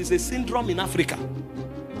 and it is a syndrome in Africa.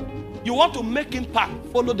 You want to make impact,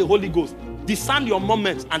 follow the Holy Ghost. Discern your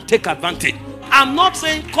moments and take advantage. I'm not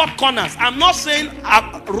saying cut corners. I'm not saying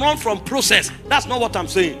run from process. That's not what I'm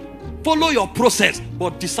saying. Follow your process,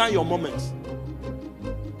 but discern your moments.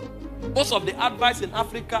 Most of the advice in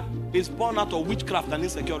Africa is born out of witchcraft and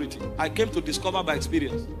insecurity. I came to discover by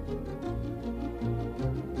experience.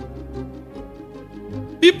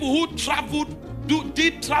 People who traveled,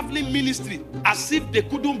 did traveling ministry as if they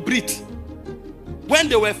couldn't breathe when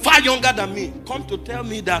they were far younger than me, come to tell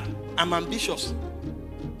me that I'm ambitious.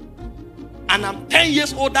 And I'm 10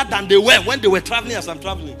 years older than they were when they were traveling as I'm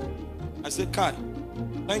traveling. I said, Kai,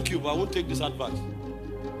 thank you, but I won't take this advice.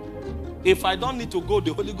 If I don't need to go,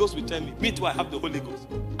 the Holy Ghost will tell me. Me too, I have the Holy Ghost.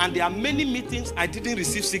 And there are many meetings I didn't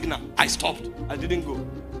receive signal. I stopped. I didn't go.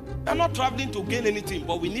 We're not traveling to gain anything,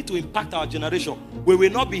 but we need to impact our generation. We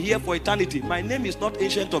will not be here for eternity. My name is not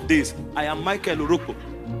Ancient of Days. I am Michael Orokpo.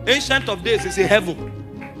 Ancient of Days is in heaven.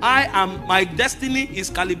 My destiny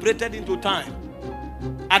is calibrated into time.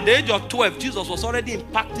 At the age of 12, Jesus was already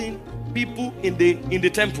impacting people in the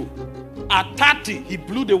temple. At 30, he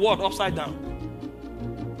blew the world upside down.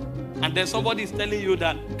 And then somebody is telling you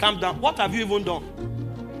that, calm down. What have you even done?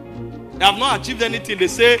 They have not achieved anything. They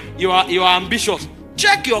say you are ambitious.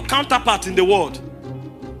 Check your counterpart in the world.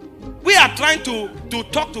 We are trying to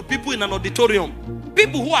talk to people in an auditorium.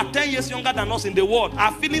 People who are 10 years younger than us in the world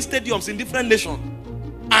are filling stadiums in different nations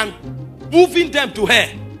and moving them to hell.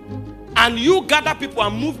 And you gather people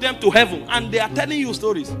and move them to heaven, and they are telling you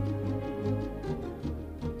stories.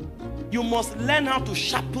 You must learn how to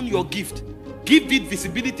sharpen your gift. Give it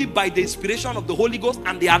visibility by the inspiration of the Holy Ghost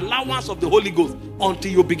and the allowance of the Holy Ghost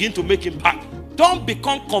until you begin to make impact. Don't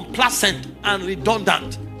become complacent and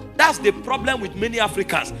redundant. That's the problem with many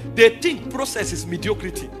Africans. They think process is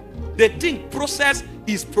mediocrity. They think process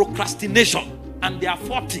is procrastination. And they are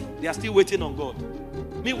 40. They are still waiting on God.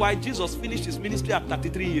 Meanwhile, Jesus finished his ministry at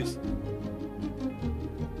 33 years.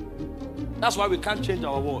 That's why we can't change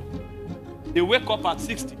our world. They wake up at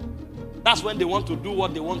 60. That's when they want to do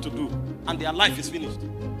what they want to do. And their life is finished.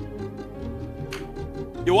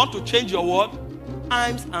 You want to change your world?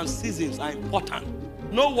 Times and seasons are important.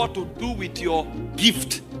 Know what to do with your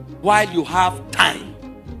gift while you have time.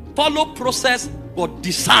 Follow process, but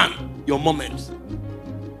discern your moments.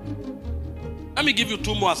 Let me give you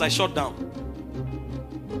two more as I shut down.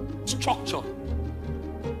 Structure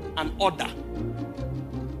and order.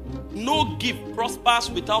 No gift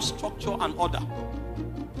prospers without structure and order.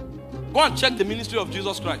 Go and check the ministry of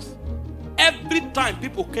Jesus Christ. Every time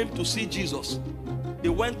people came to see Jesus, they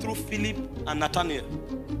went through Philip and Nathanael.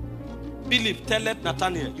 Philip telleth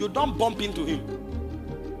Nathanael, you don't bump into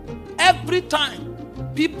him. Every time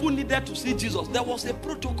people needed to see Jesus, there was a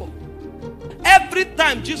protocol. Every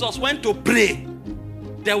time Jesus went to pray,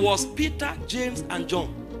 there was Peter, James, and John.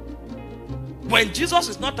 When Jesus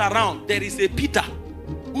is not around, there is a Peter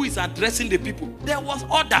who is addressing the people. There was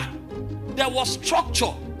order. There was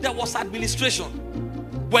structure. There was administration.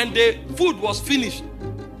 When the food was finished,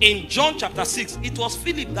 in John chapter 6, it was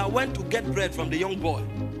Philip that went to get bread from the young boy.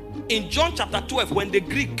 In John chapter 12, when the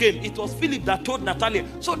Greek came, it was Philip that told Nathanael.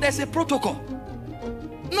 So there's a protocol.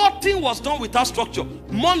 Nothing was done without structure.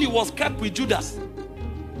 Money was kept with Judas.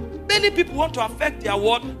 Many people want to affect their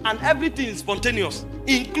world and everything is spontaneous,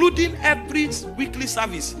 including every weekly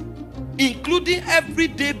service, including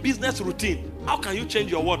everyday business routine. How can you change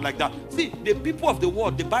your world like that? See, the people of the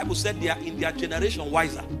world, the Bible said they are in their generation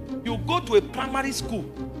wiser. You go to a primary school.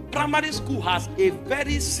 Primary school has a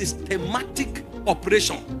very systematic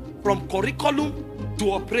operation, from curriculum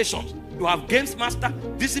to operations. You have games master,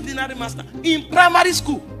 disciplinary master in primary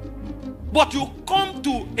school. But you come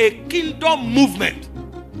to a kingdom movement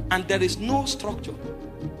and there is no structure.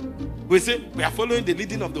 We say we are following the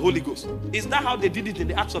leading of the Holy Ghost. Is that how they did it in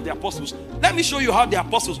the Acts of the Apostles? Let me show you how the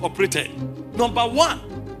apostles operated. Number one,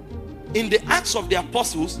 in the Acts of the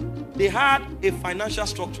Apostles, they had a financial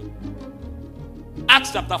structure.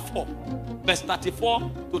 Acts chapter 4, verse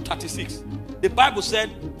 34 to 36. The Bible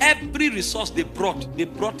said every resource they brought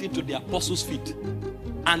it to the apostles' feet.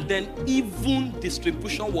 And then even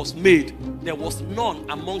distribution was made. There was none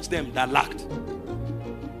amongst them that lacked.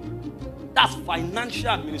 That's financial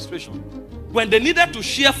administration. When they needed to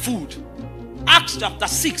share food, Acts chapter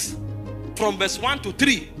 6, from verse 1 to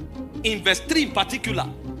 3, in verse 3 in particular,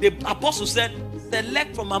 the apostle said,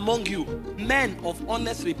 select from among you men of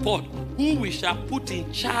honest report, who we shall put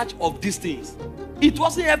in charge of these things. It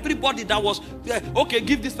wasn't everybody that was, okay,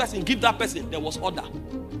 give this person, give that person. There was order.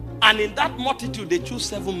 And in that multitude, they choose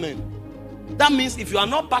 7 men. That means if you are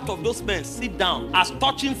not part of those men, sit down. As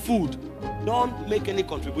touching food, don't make any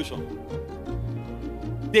contribution.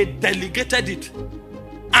 They delegated it.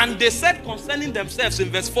 And they said concerning themselves in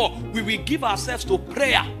verse 4, we will give ourselves to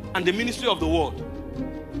prayer and the ministry of the word.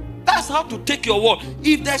 That's how to take your word.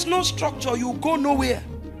 If there's no structure, you go nowhere.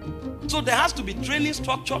 So there has to be training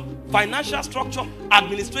structure, financial structure,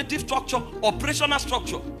 administrative structure, operational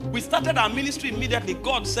structure. We started our ministry immediately.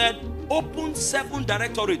 God said, open 7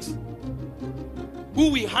 directorates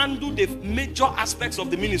who will handle the major aspects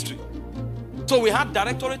of the ministry. So we had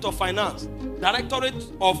Directorate of Finance, Directorate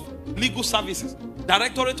of Legal Services,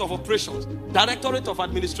 Directorate of Operations, Directorate of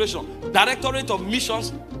Administration, Directorate of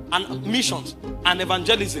Missions and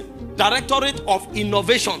Evangelism, Directorate of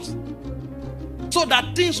Innovations. So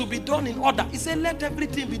that things will be done in order. He said, let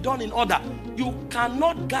everything be done in order. You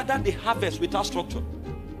cannot gather the harvest without structure.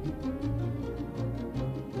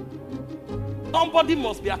 Somebody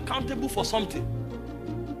must be accountable for something.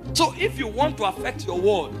 So if you want to affect your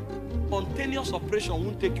world, spontaneous operation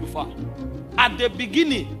won't take you far. At the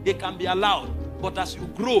beginning, they can be allowed. But as you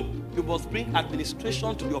grow, you must bring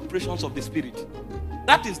administration to the operations of the Spirit.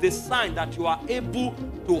 That is the sign that you are able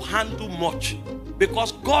to handle much.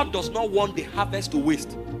 Because God does not want the harvest to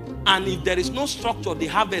waste. And if there is no structure, the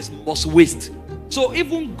harvest must waste. So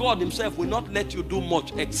even God himself will not let you do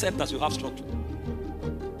much except as you have structure.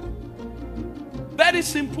 Very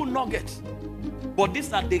simple nuggets. But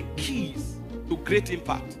these are the keys to great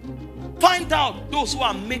impact. Find out those who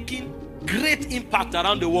are making great impact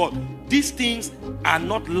around the world. These things are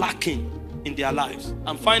not lacking in their lives.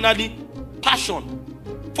 And finally, passion,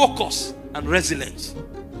 focus, and resilience.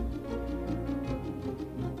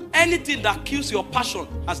 Anything that kills your passion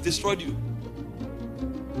has destroyed you.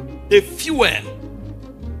 The fuel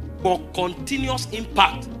for continuous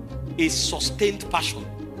impact is sustained passion.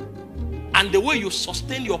 And the way you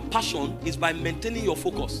sustain your passion is by maintaining your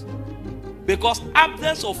focus. Because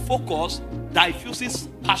absence of focus diffuses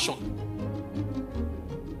passion.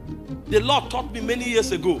 The Lord taught me many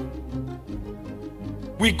years ago.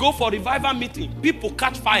 We go for revival meeting. People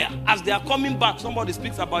catch fire. As they are coming back, somebody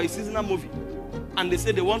speaks about a seasonal movie. And they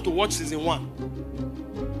say they want to watch season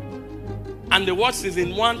 1. And they watch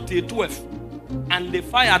season 1 till 12. and the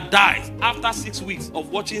fire dies after 6 weeks of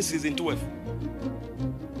watching season 12.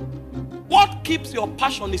 What keeps your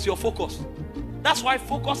passion is your focus. That's why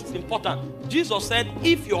focus is important. Jesus said,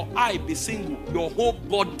 if your eye be single, your whole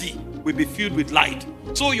body will be filled with light.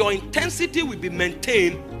 So your intensity will be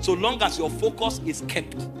maintained so long as your focus is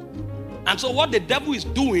kept. And so what the devil is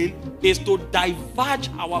doing is to diverge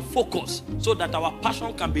our focus so that our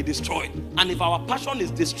passion can be destroyed. And if our passion is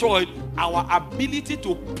destroyed, our ability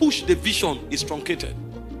to push the vision is truncated.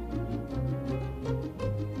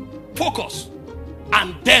 Focus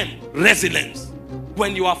and then resilience.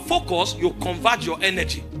 When you are focused, you converge your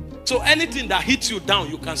energy. So anything that hits you down,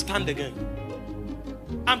 you can stand again.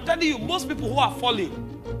 I'm telling you, most people who are falling,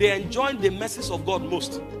 they enjoy the mercies of God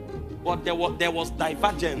most. But there was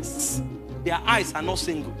divergence. Their eyes are not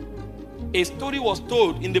single. A story was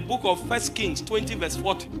told in the book of 1 Kings 20 verse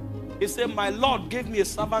 40. He said, my Lord gave me a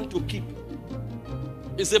servant to keep.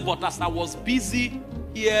 He said, but as I was busy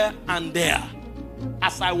here and there,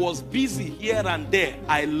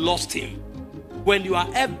 I lost him. When you are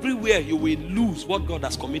everywhere, you will lose what God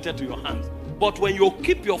has committed to your hands. But when you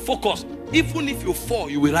keep your focus, even if you fall,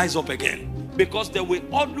 you will rise up again. Because there will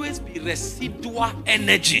always be residual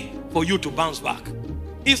energy for you to bounce back.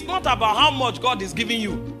 It's not about how much God is giving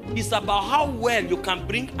you. It's about how well you can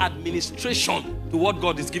bring administration to what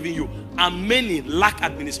God is giving you. And many lack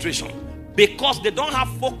administration. Because they don't have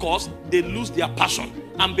focus, they lose their passion.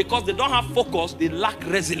 And because they don't have focus, they lack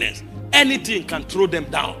resilience. Anything can throw them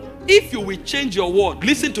down. If you will change your word,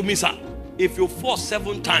 listen to me, sir. If you fall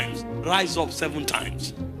 7 times, rise up 7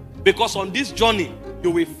 times. Because on this journey,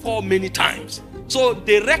 you will fall many times. So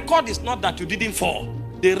the record is not that you didn't fall.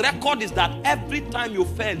 The record is that every time you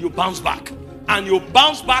fail, you bounce back. And you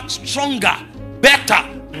bounce back stronger,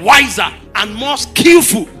 better, wiser, and more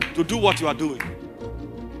skillful to do what you are doing.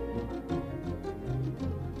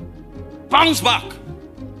 Bounce back.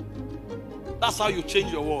 That's how you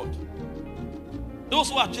change your world. Those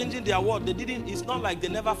who are changing their world, it's not like they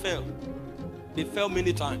never failed. They fell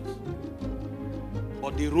many times.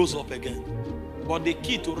 But they rose up again. But the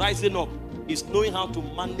key to rising up is knowing how to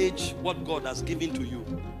manage what God has given to you.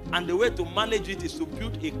 And the way to manage it is to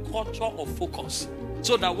build a culture of focus.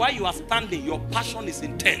 So that while you are standing, your passion is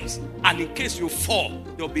intense. And in case you fall,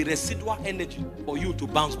 there will be residual energy for you to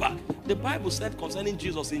bounce back. The Bible said concerning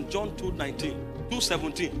Jesus in John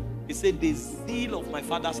 2:17, it said, the zeal of my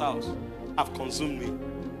Father's house have consumed me.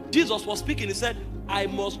 Jesus was speaking. He said, I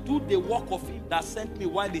must do the work of him that sent me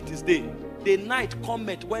while it is day. The night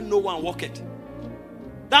cometh when no one walketh.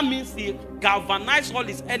 That means he galvanized all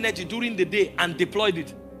his energy during the day and deployed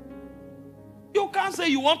it. You can't say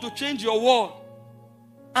you want to change your world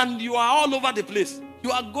and you are all over the place.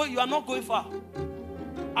 You are not going far.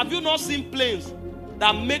 Have you not seen planes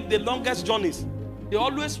that make the longest journeys? They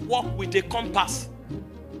always walk with a compass.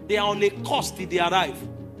 They are on a course till they arrive.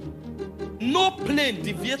 No plane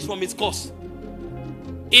deviates from its course.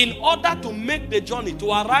 In order to make the journey,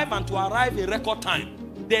 to arrive in record time,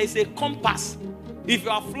 there is a compass. If you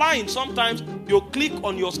are flying, sometimes you click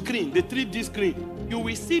on your screen, the 3D screen, you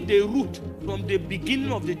will see the route from the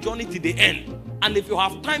beginning of the journey to the end. And if you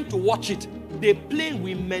have time to watch it, the plane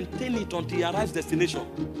will maintain it until it arrives destination.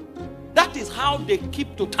 That is how they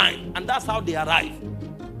keep to time, and that's how they arrive.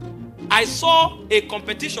 I saw a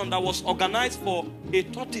competition that was organized for a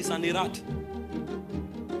tortoise and a rat.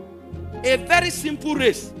 A very simple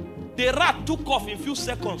race. The rat took off in a few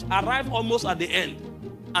seconds, arrived almost at the end,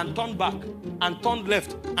 and turned back, and turned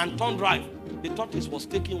left, and turned right. The tortoise was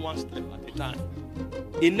taking one step at a time.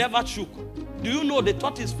 He never shook. Do you know the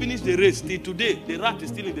tortoise finished the race? Till today, the rat is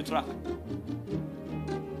still in the track.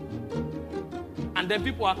 And then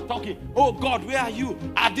people are talking, oh God, where are you?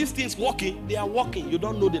 Are these things working? They are working. You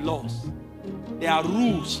don't know the laws. There are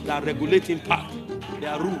rules that regulate impact.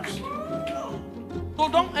 There are rules. So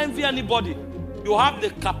don't envy anybody. You have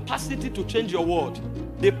the capacity to change your world.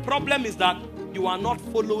 The problem is that you are not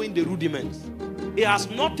following the rudiments. It has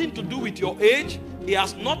nothing to do with your age. It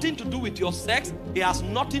has nothing to do with your sex. It has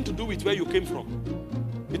nothing to do with where you came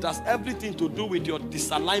from. It has everything to do with your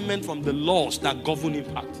disalignment from the laws that govern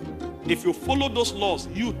impact. If you follow those laws,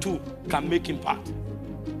 you too can make impact.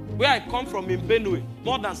 Where I come from in Benue,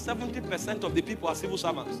 more than 70% of the people are civil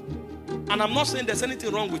servants. And I'm not saying there's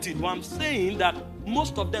anything wrong with it, but I'm saying that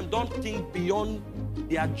most of them don't think beyond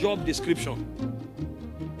their job description.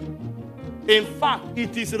 In fact,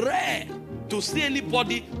 it is rare to see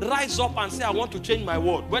anybody rise up and say, I want to change my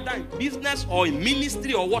world, whether in business or in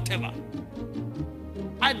ministry or whatever.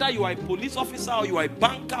 Either you are a police officer, or you are a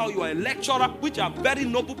banker, or you are a lecturer, which are very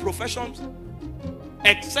noble professions,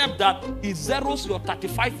 except that it zeroes your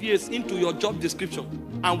 35 years into your job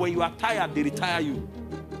description. And when you are tired, they retire you.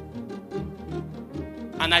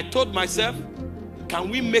 And I told myself, can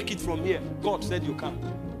we make it from here? God said you can.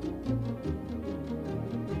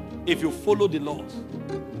 If you follow the laws.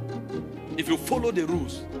 If you follow the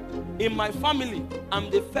rules. In my family, I'm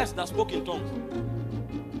the first that spoke in tongues.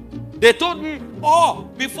 They told me, oh,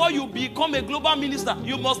 before you become a global minister,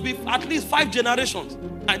 you must be at least 5 generations.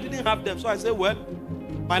 I didn't have them. So I said, well,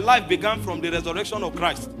 my life began from the resurrection of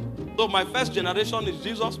Christ. So my first generation is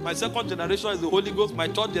Jesus. My second generation is the Holy Ghost. My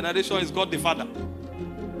third generation is God the Father.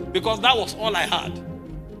 Because that was all I had.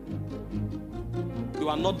 You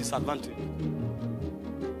are not disadvantaged.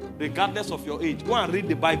 Regardless of your age. Go and read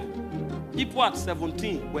the Bible. People at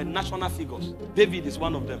 17 were national figures. David is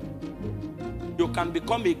one of them. You can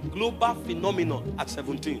become a global phenomenon at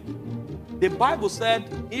 17. The Bible said,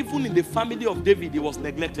 even in the family of David, he was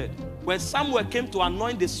neglected. When Samuel came to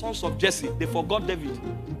anoint the sons of Jesse, they forgot David.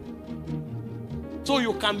 So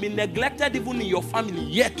you can be neglected even in your family,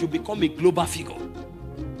 yet you become a global figure.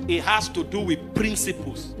 It has to do with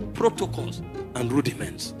principles, protocols, and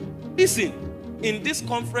rudiments. Listen, in this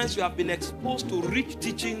conference, you have been exposed to rich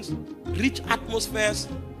teachings, rich atmospheres,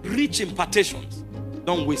 rich impartations.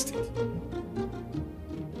 Don't waste it.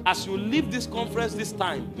 As you leave this conference this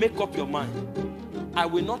time, make up your mind. I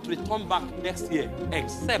will not return back next year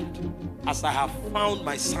except as I have found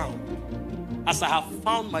my sound, as I have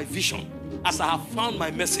found my vision, as I have found my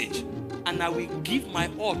message, and I will give my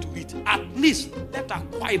all to it. At least let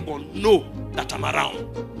Akwa Ibom know that I'm around.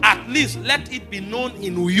 At least let it be known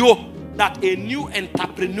in Uyo that a new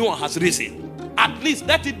entrepreneur has risen. At least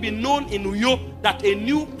let it be known in Uyo that a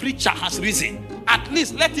new preacher has risen. At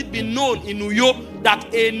least let it be known in Uyo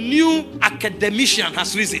that a new academician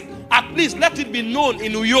has risen. At least let it be known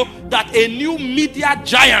in Uyo that a new media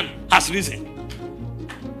giant has risen.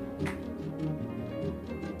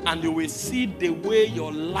 And you will see the way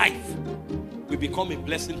your life will become a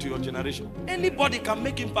blessing to your generation. Anybody can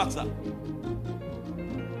make impact, sir.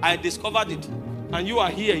 I discovered it. And you are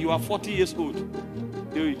here, you are 40 years old.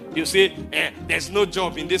 You say, there's no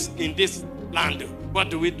job in this land. What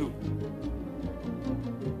do we do?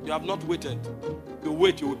 You have not waited. You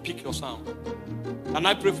wait, you will pick your sound. Can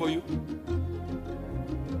I pray for you?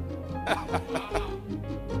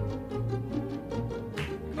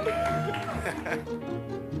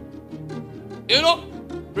 You know,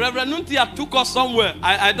 Reverend Nuntia took us somewhere.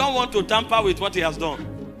 I don't want to tamper with what he has done.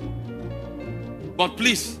 But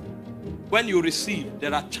please, when you receive,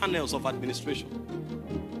 there are channels of administration.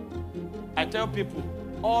 I tell people,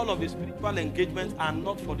 all of the spiritual engagements are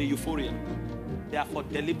not for the euphoria. They are for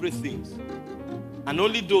deliberate things. And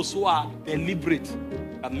only those who are deliberate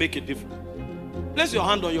can make a difference. Place your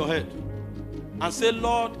hand on your head and say,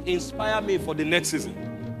 Lord, inspire me for the next season.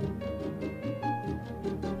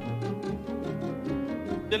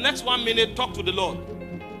 The next 1 minute, talk to the Lord.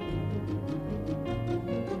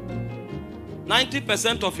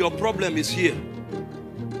 90% of your problem is here.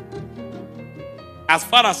 As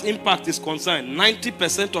far as impact is concerned,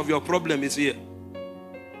 90% of your problem is here.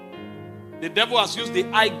 The devil has used the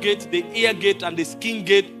eye gate, the ear gate, and the skin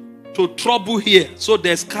gate to trouble here. So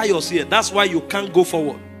there's chaos here. That's why you can't go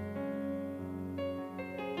forward.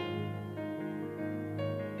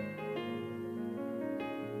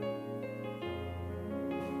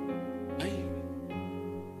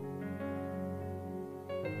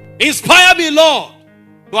 Inspire me, Lord,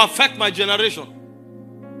 to affect my generation.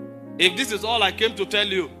 If this is all I came to tell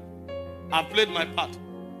you, I've played my part.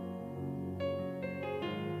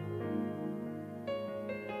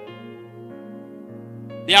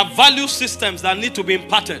 There are value systems that need to be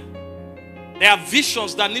imparted. There are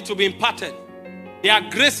visions that need to be imparted. There are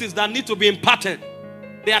graces that need to be imparted.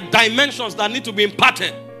 There are dimensions that need to be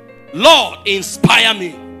imparted. Lord, inspire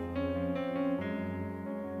me.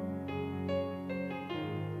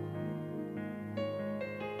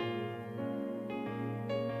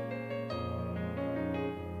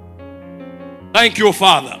 Thank you,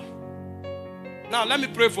 Father. Now let me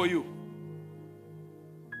pray for you.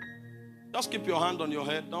 Just keep your hand on your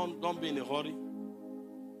head. Don't be in a hurry.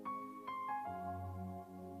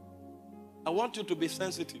 I want you to be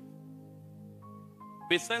sensitive.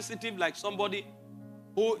 Be sensitive like somebody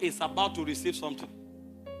who is about to receive something.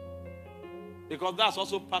 Because that's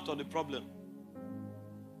also part of the problem.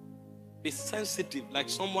 Be sensitive like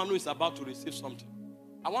someone who is about to receive something.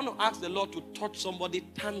 I want to ask the Lord to touch somebody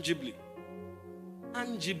tangibly.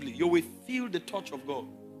 Tangibly. You will feel the touch of God.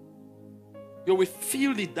 You will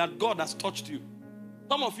feel it that God has touched you.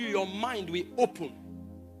 Some of you, your mind will open.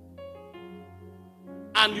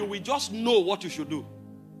 And you will just know what you should do.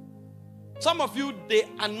 Some of you, the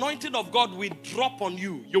anointing of God will drop on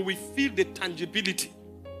you. You will feel the tangibility.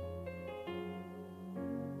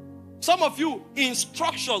 Some of you,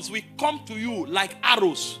 instructions will come to you like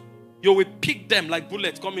arrows. You will pick them like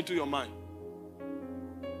bullets come into your mind.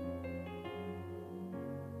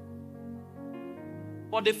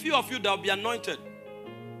 For the few of you that will be anointed,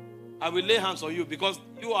 I will lay hands on you because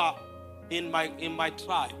you are in my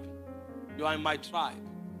tribe. You are in my tribe.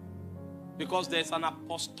 Because there's an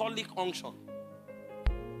apostolic unction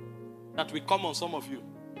that will come on some of you.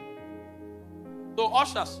 So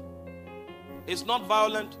ushers, it's not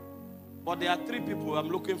violent, but there are 3 people I'm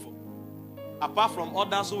looking for. Apart from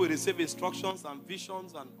others who will receive instructions and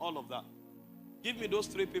visions and all of that. Give me those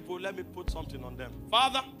 3 people. Let me put something on them.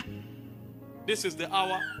 Father, this is the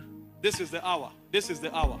hour. This is the hour. This is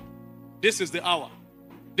the hour. This is the hour.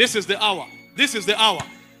 This is the hour. This is the hour.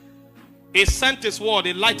 He sent his word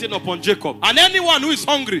in lighting upon Jacob. And anyone who is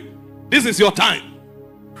hungry, this is your time.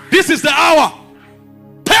 This is the hour.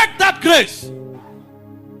 Take that grace.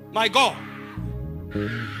 My God.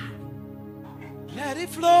 Let it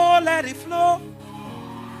flow, let it flow.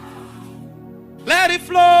 Let it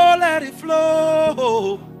flow, let it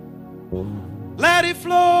flow. Let it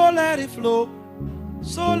flow, let it flow.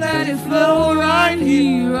 So let it flow right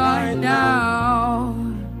here, right now.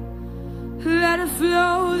 Let it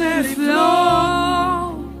flow, let it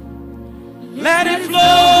flow. Let it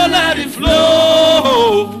flow, let it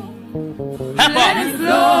flow. Let it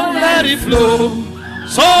flow, let it flow.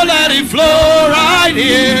 So let it flow right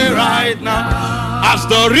here, right now. As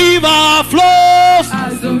the river flows,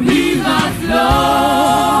 as the river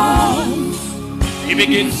flows, he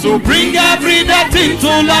begins to bring every death into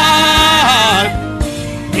life.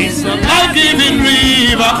 It's a life-giving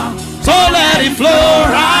river. So let it flow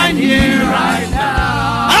right here, right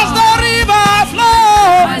now. As the river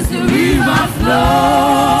flows, as the river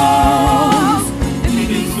flows, it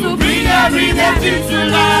begins to bring every death into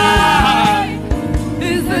life.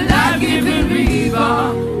 It's a life-giving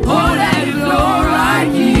river. Oh, let it flow right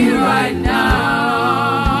here, right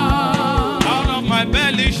now. Out of my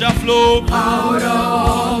belly shall flow. Out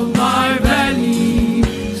of my belly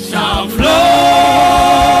shall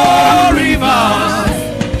flow rivers.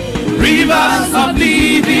 Rivers of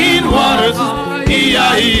living waters.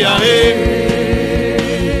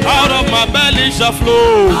 Out of my belly shall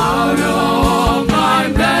flow. Out of my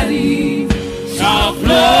belly shall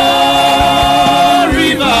flow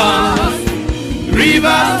rivers.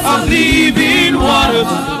 Rivers of living waters.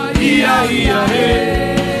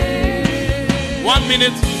 1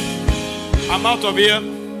 minute. I'm out of here.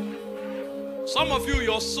 Some of you,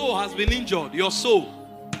 your soul has been injured. Your soul.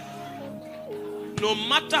 No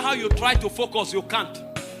matter how you try to focus, you can't.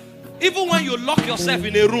 Even when you lock yourself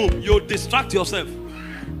in a room, you distract yourself.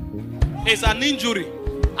 It's an injury.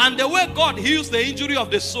 And the way God heals the injury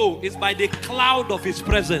of the soul is by the cloud of his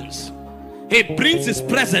presence. He brings his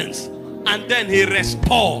presence and then he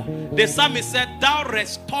restores. The psalmist said, thou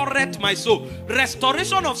restorest my soul.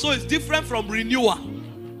 Restoration of soul is different from renewal.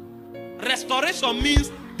 Restoration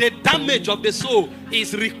means the damage of the soul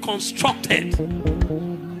is reconstructed.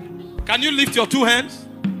 Can you lift your 2 hands?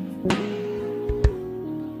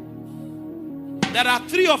 There are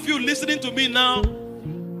 3 of you listening to me now.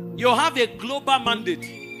 You have a global mandate.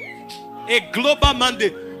 A global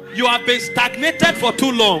mandate. You have been stagnated for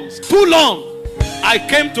too long. Too long. I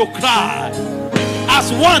came to cry.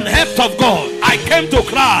 As one helped of God, I came to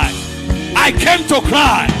cry. I came to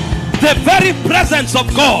cry. The very presence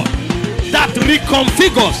of God that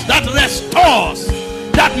reconfigures, that restores,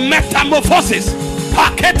 that metamorphoses.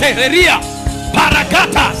 Pakete, Heria,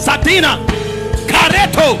 Paragata, Sadina,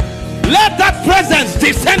 Careto. Let that presence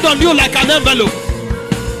descend on you like an envelope.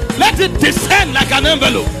 Let it descend like an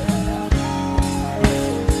envelope.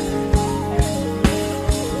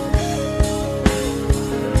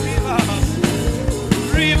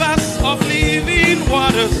 Rivers of living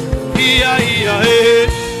waters.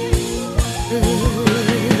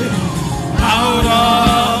 Out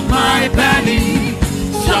of my belly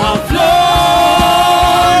shall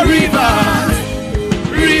flow rivers,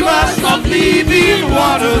 rivers of living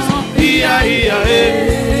waters.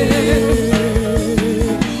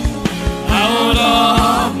 Out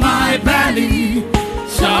of my belly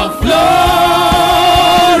shall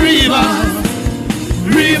flow rivers,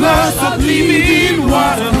 rivers of living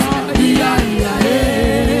waters.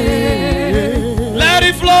 Let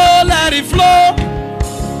it flow, let it flow.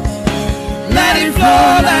 Let it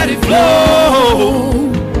flow, let it flow.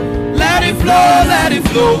 Let it flow, let it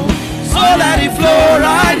flow. So let it flow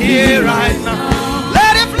right here, right now.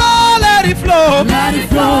 Let it flow, let it flow. Let it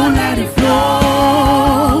flow, let it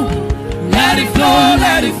flow. Let it flow,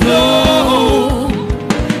 let it flow.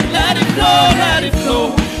 Let it flow, let it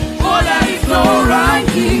flow.